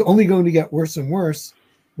is only going to get worse and worse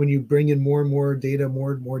when you bring in more and more data,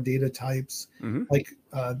 more and more data types. mhm. Like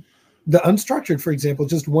the unstructured, for example,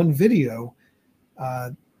 just one video.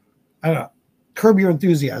 I don't know, Curb Your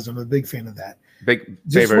Enthusiasm. I'm a big fan of that. Big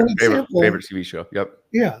Just one favorite example. TV show. Yep.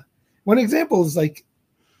 Yeah. One example is like,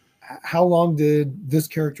 how long did this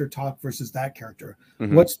character talk versus that character?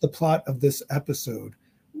 Hmm. What's the plot of this episode?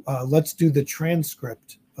 let's do the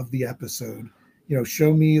transcript of the episode.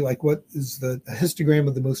 Show me like what is a histogram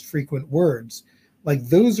of the most frequent words. Like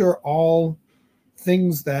those are all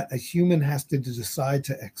things that a human has to decide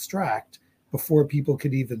to extract before people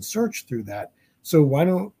could even search through that. So why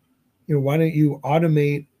don't you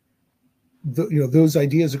automate those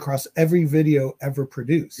ideas across every video ever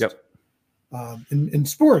produced? Yep. In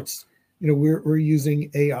sports, we're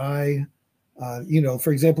using AI,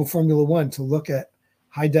 for example, Formula One, to look at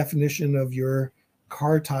high definition of your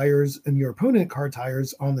car tires and your opponent car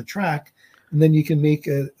tires on the track. And then you can make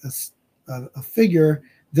a figure,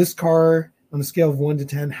 this car on a scale of 1 to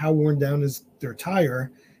 10, how worn down is their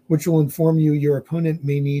tire, which will inform you your opponent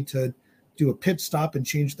may need to do a pit stop and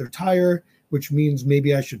change their tire, which means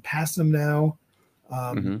maybe I should pass them now.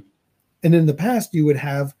 And in the past, you would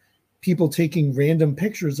have people taking random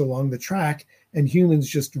pictures along the track and humans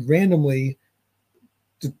just randomly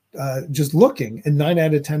just looking. And 9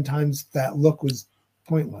 out of 10 times that look was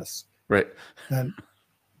pointless. Right. And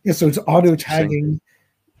so it's auto tagging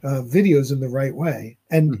videos in the right way.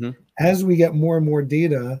 And as we get more and more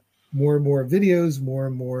data, more and more videos, more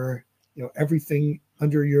and more, everything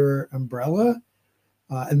under your umbrella.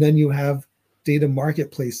 And then you have data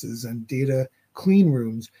marketplaces and data clean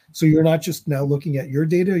rooms. So you're not just now looking at your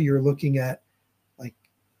data, you're looking at like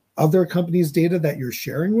other companies' data that you're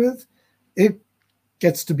sharing with. It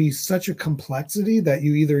gets to be such a complexity that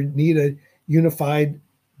you either need a unified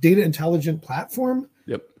data intelligent platform,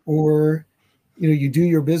 or you do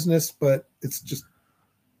your business, but it's just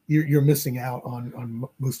you're missing out on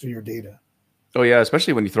most of your data. Oh yeah,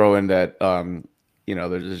 especially when you throw in that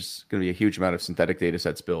there's going to be a huge amount of synthetic data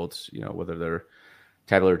sets built, whether they're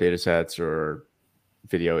tabular data sets or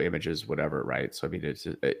video, images, whatever, right? So I mean, it's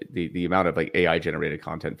the amount of like AI generated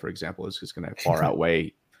content, for example, is just going to far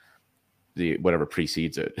outweigh the whatever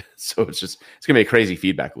precedes it. So it's going to be a crazy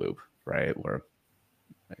feedback loop, right?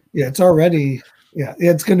 It's already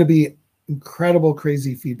it's going to be incredible,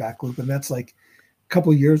 crazy feedback loop, and that's like a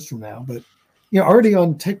couple years from now. But already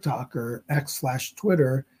on TikTok or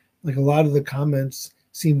X/Twitter, like a lot of the comments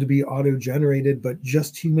seem to be auto-generated, but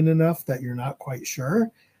just human enough that you're not quite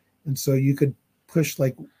sure. And so you could push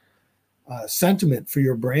like sentiment for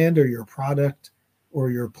your brand or your product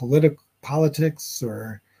or your politics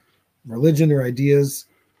or religion or ideas,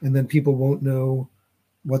 and then people won't know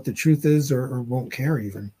what the truth is or won't care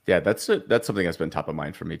even. Yeah, that's something that's been top of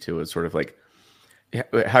mind for me too. Is sort of like,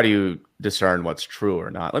 how do you discern what's true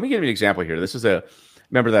or not? Let me give you an example here. This is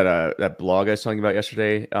remember that blog I was talking about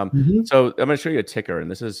yesterday? So I'm going to show you a ticker,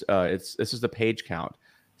 and this is this is the page count,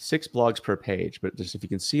 6 blogs per page. But just if you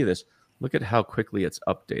can see this, look at how quickly it's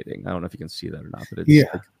updating. I don't know if you can see that or not, but it's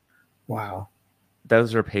wow,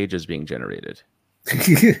 those are pages being generated.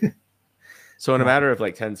 So in a matter of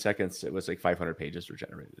like 10 seconds, it was like 500 pages were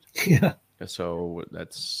generated. Yeah. So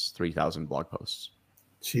that's 3,000 blog posts.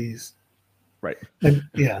 Jeez. Right. And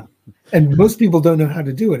and most people don't know how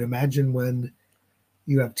to do it. Imagine when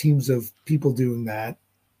you have teams of people doing that,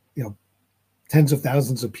 tens of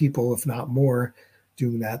thousands of people, if not more,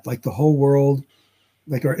 doing that. Like the whole world,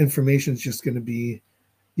 like our information is just going to be,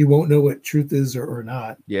 you won't know what truth is or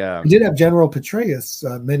not. Yeah. I did have General Petraeus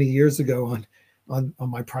many years ago on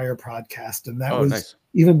my prior podcast, and that was nice.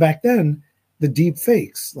 Even back then, the deep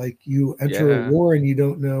fakes. Like you enter a war and you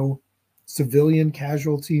don't know civilian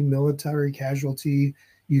casualty, military casualty.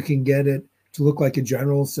 You can get it to look like a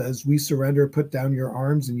general says, "We surrender, put down your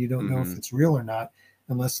arms," and you don't know if it's real or not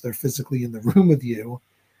unless they're physically in the room with you.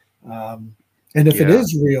 And if it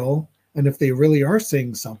is real, and if they really are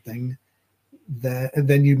saying something,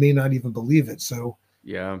 then you may not even believe it. So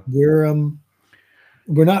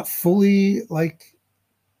we're not fully like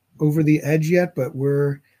over the edge yet, but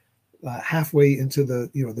we're halfway into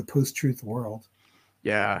the post-truth world.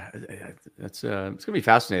 Yeah, that's it's gonna be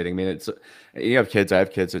fascinating. I mean, you have kids, I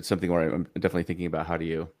have kids. It's something where I'm definitely thinking about how do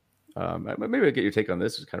you maybe I'll get your take on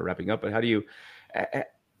this. It's kind of wrapping up, but how do you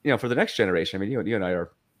for the next generation? I mean, you and I are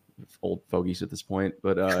old fogies at this point,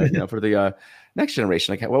 but for the next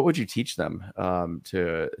generation, like what would you teach them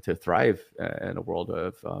to thrive in a world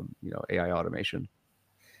of AI automation?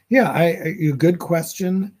 Yeah, a good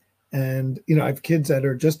question. And I have kids that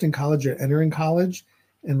are just in college or entering college,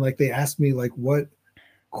 and like they ask me like what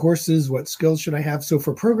courses, what skills should I have? So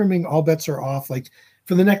for programming, all bets are off. Like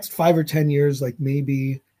for the next 5 or 10 years, like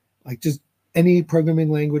maybe like just any programming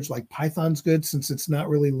language, like Python's good, since it's not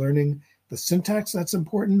really learning the syntax that's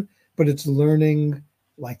important, but it's learning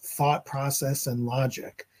like thought process and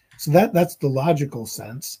logic. So that's the logical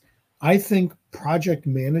sense. I think project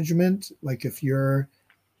management, like if you're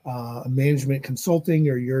a management consulting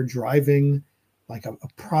or you're driving like a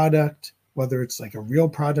product whether it's like a real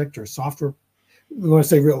product or software. We want to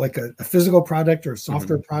say real, like a physical product or a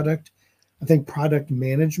software product. I think product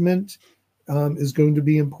management is going to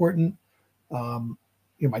be important.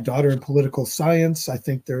 My daughter in political science, I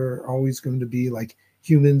think there are always going to be like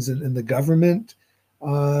humans in the government,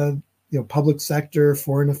 public sector,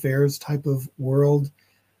 foreign affairs type of world.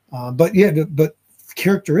 But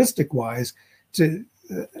characteristic wise, and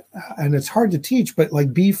it's hard to teach, but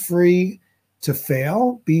like be free to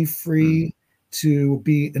fail, be free to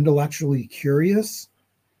be intellectually curious,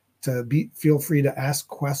 feel free to ask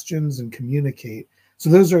questions and communicate. So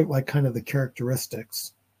those are like kind of the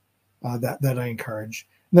characteristics that I encourage.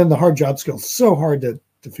 And then the hard job skills, so hard to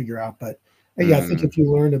figure out. But I think if you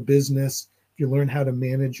learn a business, if you learn how to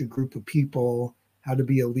manage a group of people, how to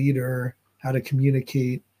be a leader, how to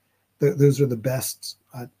communicate, those are the best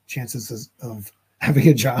chances of having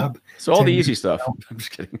a job. So all the easy stuff. I'm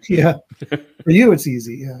just kidding. Yeah. For you, it's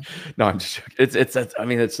easy. Yeah. No, I'm just joking.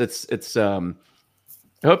 It's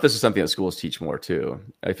I hope this is something that schools teach more too.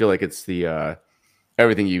 I feel like it's the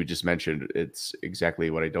everything you just mentioned. It's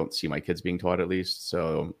exactly what I don't see my kids being taught, at least.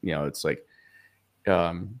 So, it's like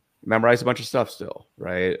memorize a bunch of stuff still,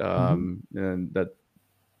 right? And that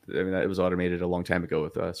was automated a long time ago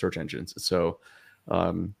with search engines. So,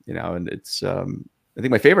 and it's I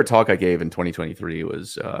think my favorite talk I gave in 2023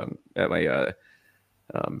 was at my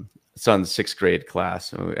son's 6th grade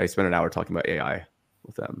class. I spent an hour talking about AI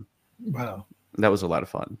with them. Wow. And that was a lot of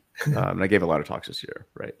fun. And I gave a lot of talks this year,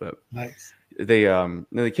 right? But nice. They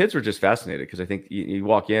the kids were just fascinated because I think you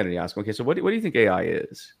walk in and you ask them, okay, so what do you think AI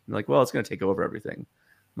is? And like, well, it's going to take over everything.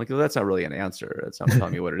 I'm like, well, that's not really an answer. It's not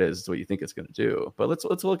telling me what it is. It's what you think it's going to do. But let's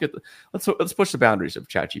look at let's push the boundaries of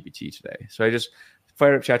ChatGPT today. So I just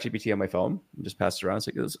fired up ChatGPT on my phone and just passed it around. It's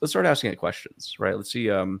like, let's start asking it questions, right? Let's see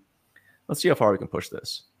how far we can push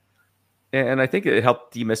this. And I think it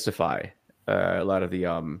helped demystify a lot of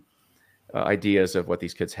the ideas of what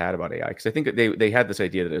these kids had about AI, because I think they had this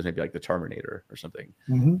idea that it was maybe like the Terminator or something,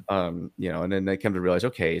 and then they come to realize,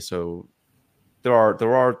 okay, so there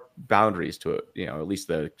are boundaries to it, at least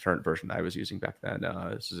the current version I was using back then.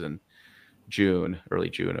 This is in early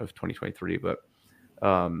June of 2023, but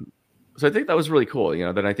so I think that was really cool.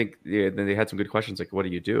 Then I think then they had some good questions like, what do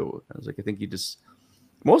you do? I was like, I think you just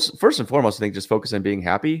first and foremost, I think just focus on being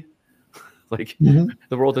happy. Like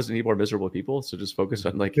the world doesn't need more miserable people. So just focus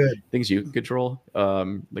on like things you can control.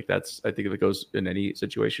 Like that's, I think if it goes in any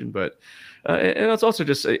situation, but, and it's also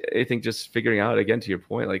just, I think just figuring out, again, to your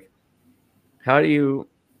point, like, how do you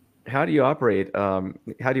operate?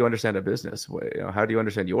 How do you understand a business? How do you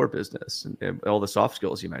understand your business and all the soft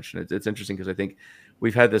skills you mentioned? It's interesting because I think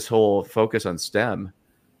we've had this whole focus on STEM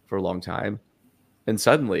for a long time. And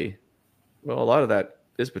suddenly, well, a lot of that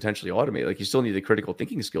is potentially automated. Like you still need the critical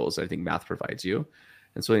thinking skills that I think math provides you.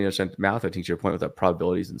 And so when you understand math, I think to your point with that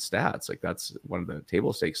probabilities and stats, like that's one of the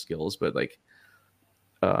table stakes skills, but like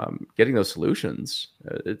getting those solutions,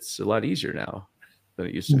 it's a lot easier now than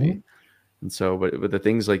it used to be. And so, but the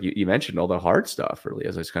things like you mentioned, all the hard stuff really,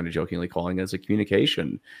 as I was kind of jokingly calling it, as a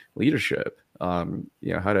communication, leadership, how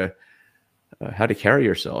to carry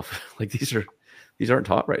yourself. Like these aren't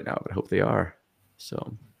taught right now, but I hope they are.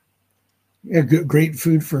 So yeah, great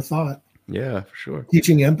food for thought. Yeah, for sure.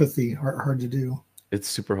 Teaching empathy, hard to do. It's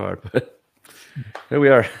super hard, but there we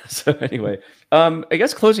are. So anyway, I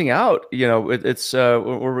guess closing out, it's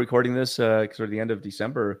we're recording this sort of the end of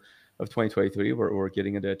December of 2023. We're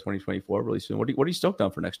getting into 2024 really soon. What are you stoked on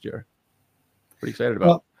for next year? What are you excited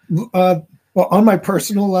about? Well, on my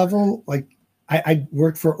personal level, like I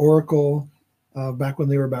worked for Oracle back when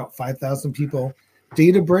they were about 5,000 people.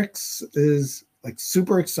 Databricks is like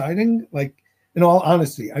super exciting. Like in all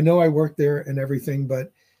honesty, I know I worked there and everything,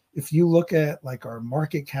 but if you look at like our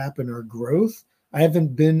market cap and our growth, I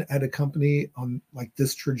haven't been at a company on like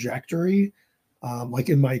this trajectory, like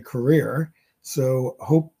in my career. So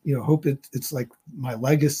hope it's like my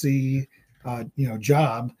legacy,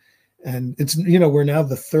 job. And it's, we're now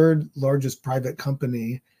the 3rd largest private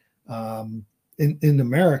company in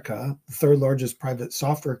America, the 3rd largest private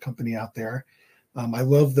software company out there. I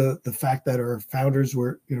love the fact that our founders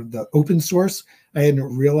were, the open source. I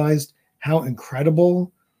hadn't realized how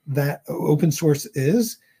incredible that open source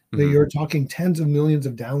is. That you're talking tens of millions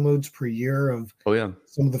of downloads per year of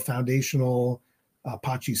some of the foundational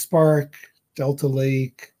Apache Spark, Delta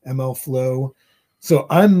Lake, MLflow. So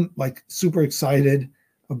I'm like super excited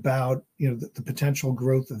about the potential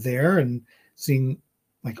growth there and seeing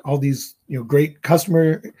like all these great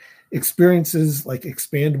customer experiences like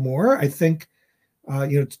expand more. I think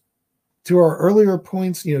to our earlier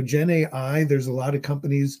points, Gen AI, there's a lot of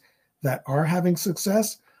companies that are having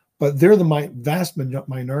success, but they're the vast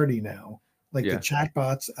minority now. Like the Yeah.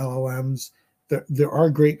 chatbots, LLMs, there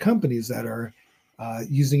are great companies that are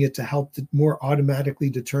using it to help more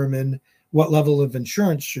automatically determine what level of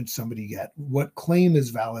insurance should somebody get, what claim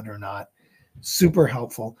is valid or not. Super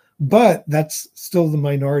helpful, but that's still the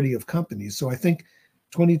minority of companies. So I think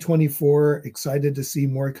 2024, excited to see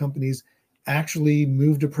more companies actually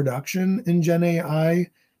move to production in Gen AI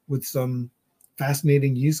with some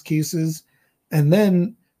fascinating use cases. And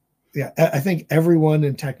then, yeah, I think everyone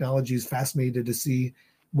in technology is fascinated to see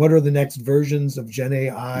what are the next versions of Gen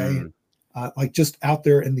AI, like just out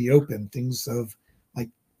there in the open, things of like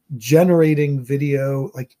generating video,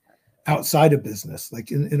 like outside of business,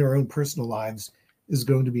 like in our own personal lives, is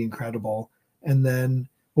going to be incredible. And then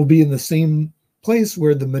we'll be in the same place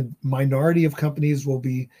where the minority of companies will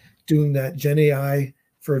be doing that Gen AI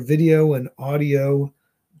for video and audio,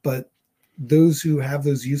 but those who have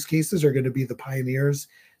those use cases are going to be the pioneers.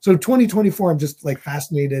 So 2024, I'm just like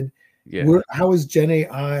fascinated. Yeah. How is Gen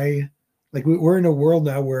AI? Like we're in a world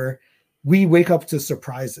now where we wake up to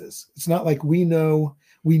surprises. It's not like we knew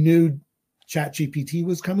ChatGPT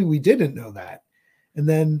was coming. We didn't know that. And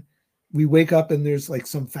then we wake up and there's like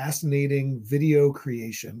some fascinating video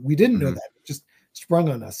creation. We didn't know that. It just sprung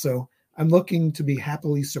on us. So I'm looking to be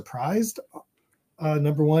happily surprised,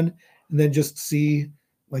 number one, and then just see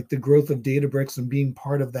like the growth of Databricks and being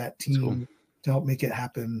part of that team to help make it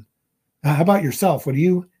happen. How about yourself? What are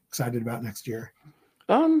you excited about next year?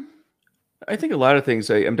 I think a lot of things.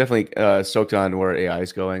 I'm definitely stoked on where AI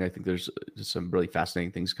is going. I think there's just some really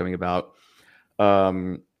fascinating things coming about. I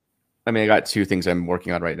mean, I got two things I'm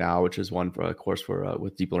working on right now, which is one for a course for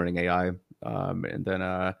with deep learning AI, and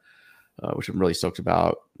then which I'm really stoked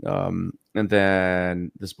about, and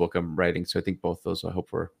then this book I'm writing. So I think both those I hope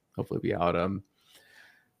for hopefully be out.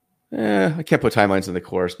 I can't put timelines in the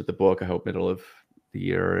course, but the book I hope middle of the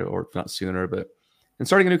year or if not sooner. But and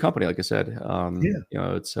starting a new company, like I said, you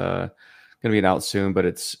know, it's going to be out soon. But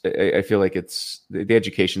I feel like it's the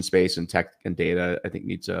education space and tech and data. I think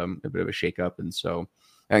needs a bit of a shakeup, and so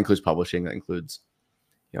that includes publishing, that includes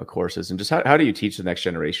courses, and just how do you teach the next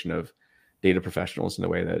generation of data professionals in a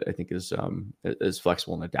way that I think is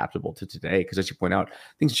flexible and adaptable to today? Because as you point out,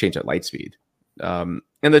 things change at light speed.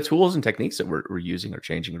 And the tools and techniques that we're using are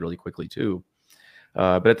changing really quickly too.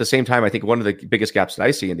 But at the same time, I think one of the biggest gaps that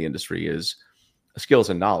I see in the industry is skills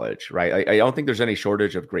and knowledge, right? I don't think there's any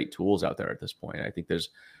shortage of great tools out there at this point. I think there's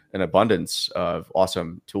an abundance of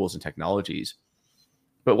awesome tools and technologies.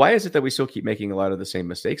 But why is it that we still keep making a lot of the same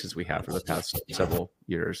mistakes as we have for the past several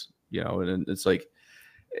years? And it's like,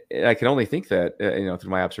 I can only think that,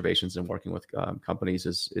 through my observations and working with companies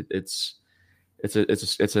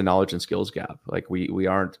it's a knowledge and skills gap. Like we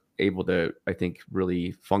aren't able to, I think,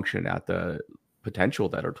 really function at the potential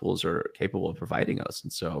that our tools are capable of providing us.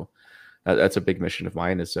 And so that's a big mission of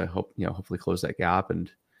mine, is to hopefully close that gap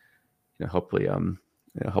and hopefully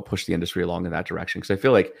help push the industry along in that direction. Because I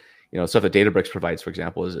feel like stuff that Databricks provides, for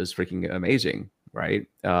example, is freaking amazing, right?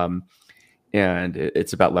 And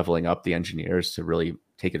it's about leveling up the engineers to really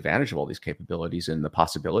take advantage of all these capabilities and the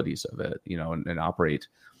possibilities of it, and operate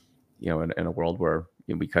in a world where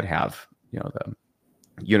we could have the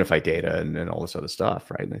unified data and all this other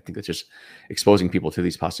stuff, right? And I think it's just exposing people to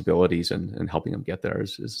these possibilities and helping them get there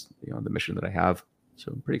is the mission that I have.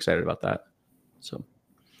 So I'm pretty excited about that. So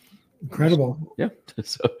incredible. Yeah.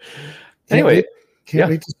 So anyway, can't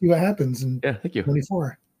wait to see what happens in thank you.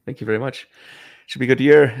 24. Thank you very much. Should be a good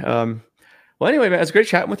year. Well, anyway, man, it's great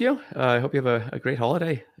chatting with you. I hope you have a great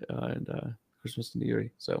holiday and Christmas and New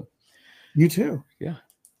Year. So you too. Yeah.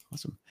 Awesome.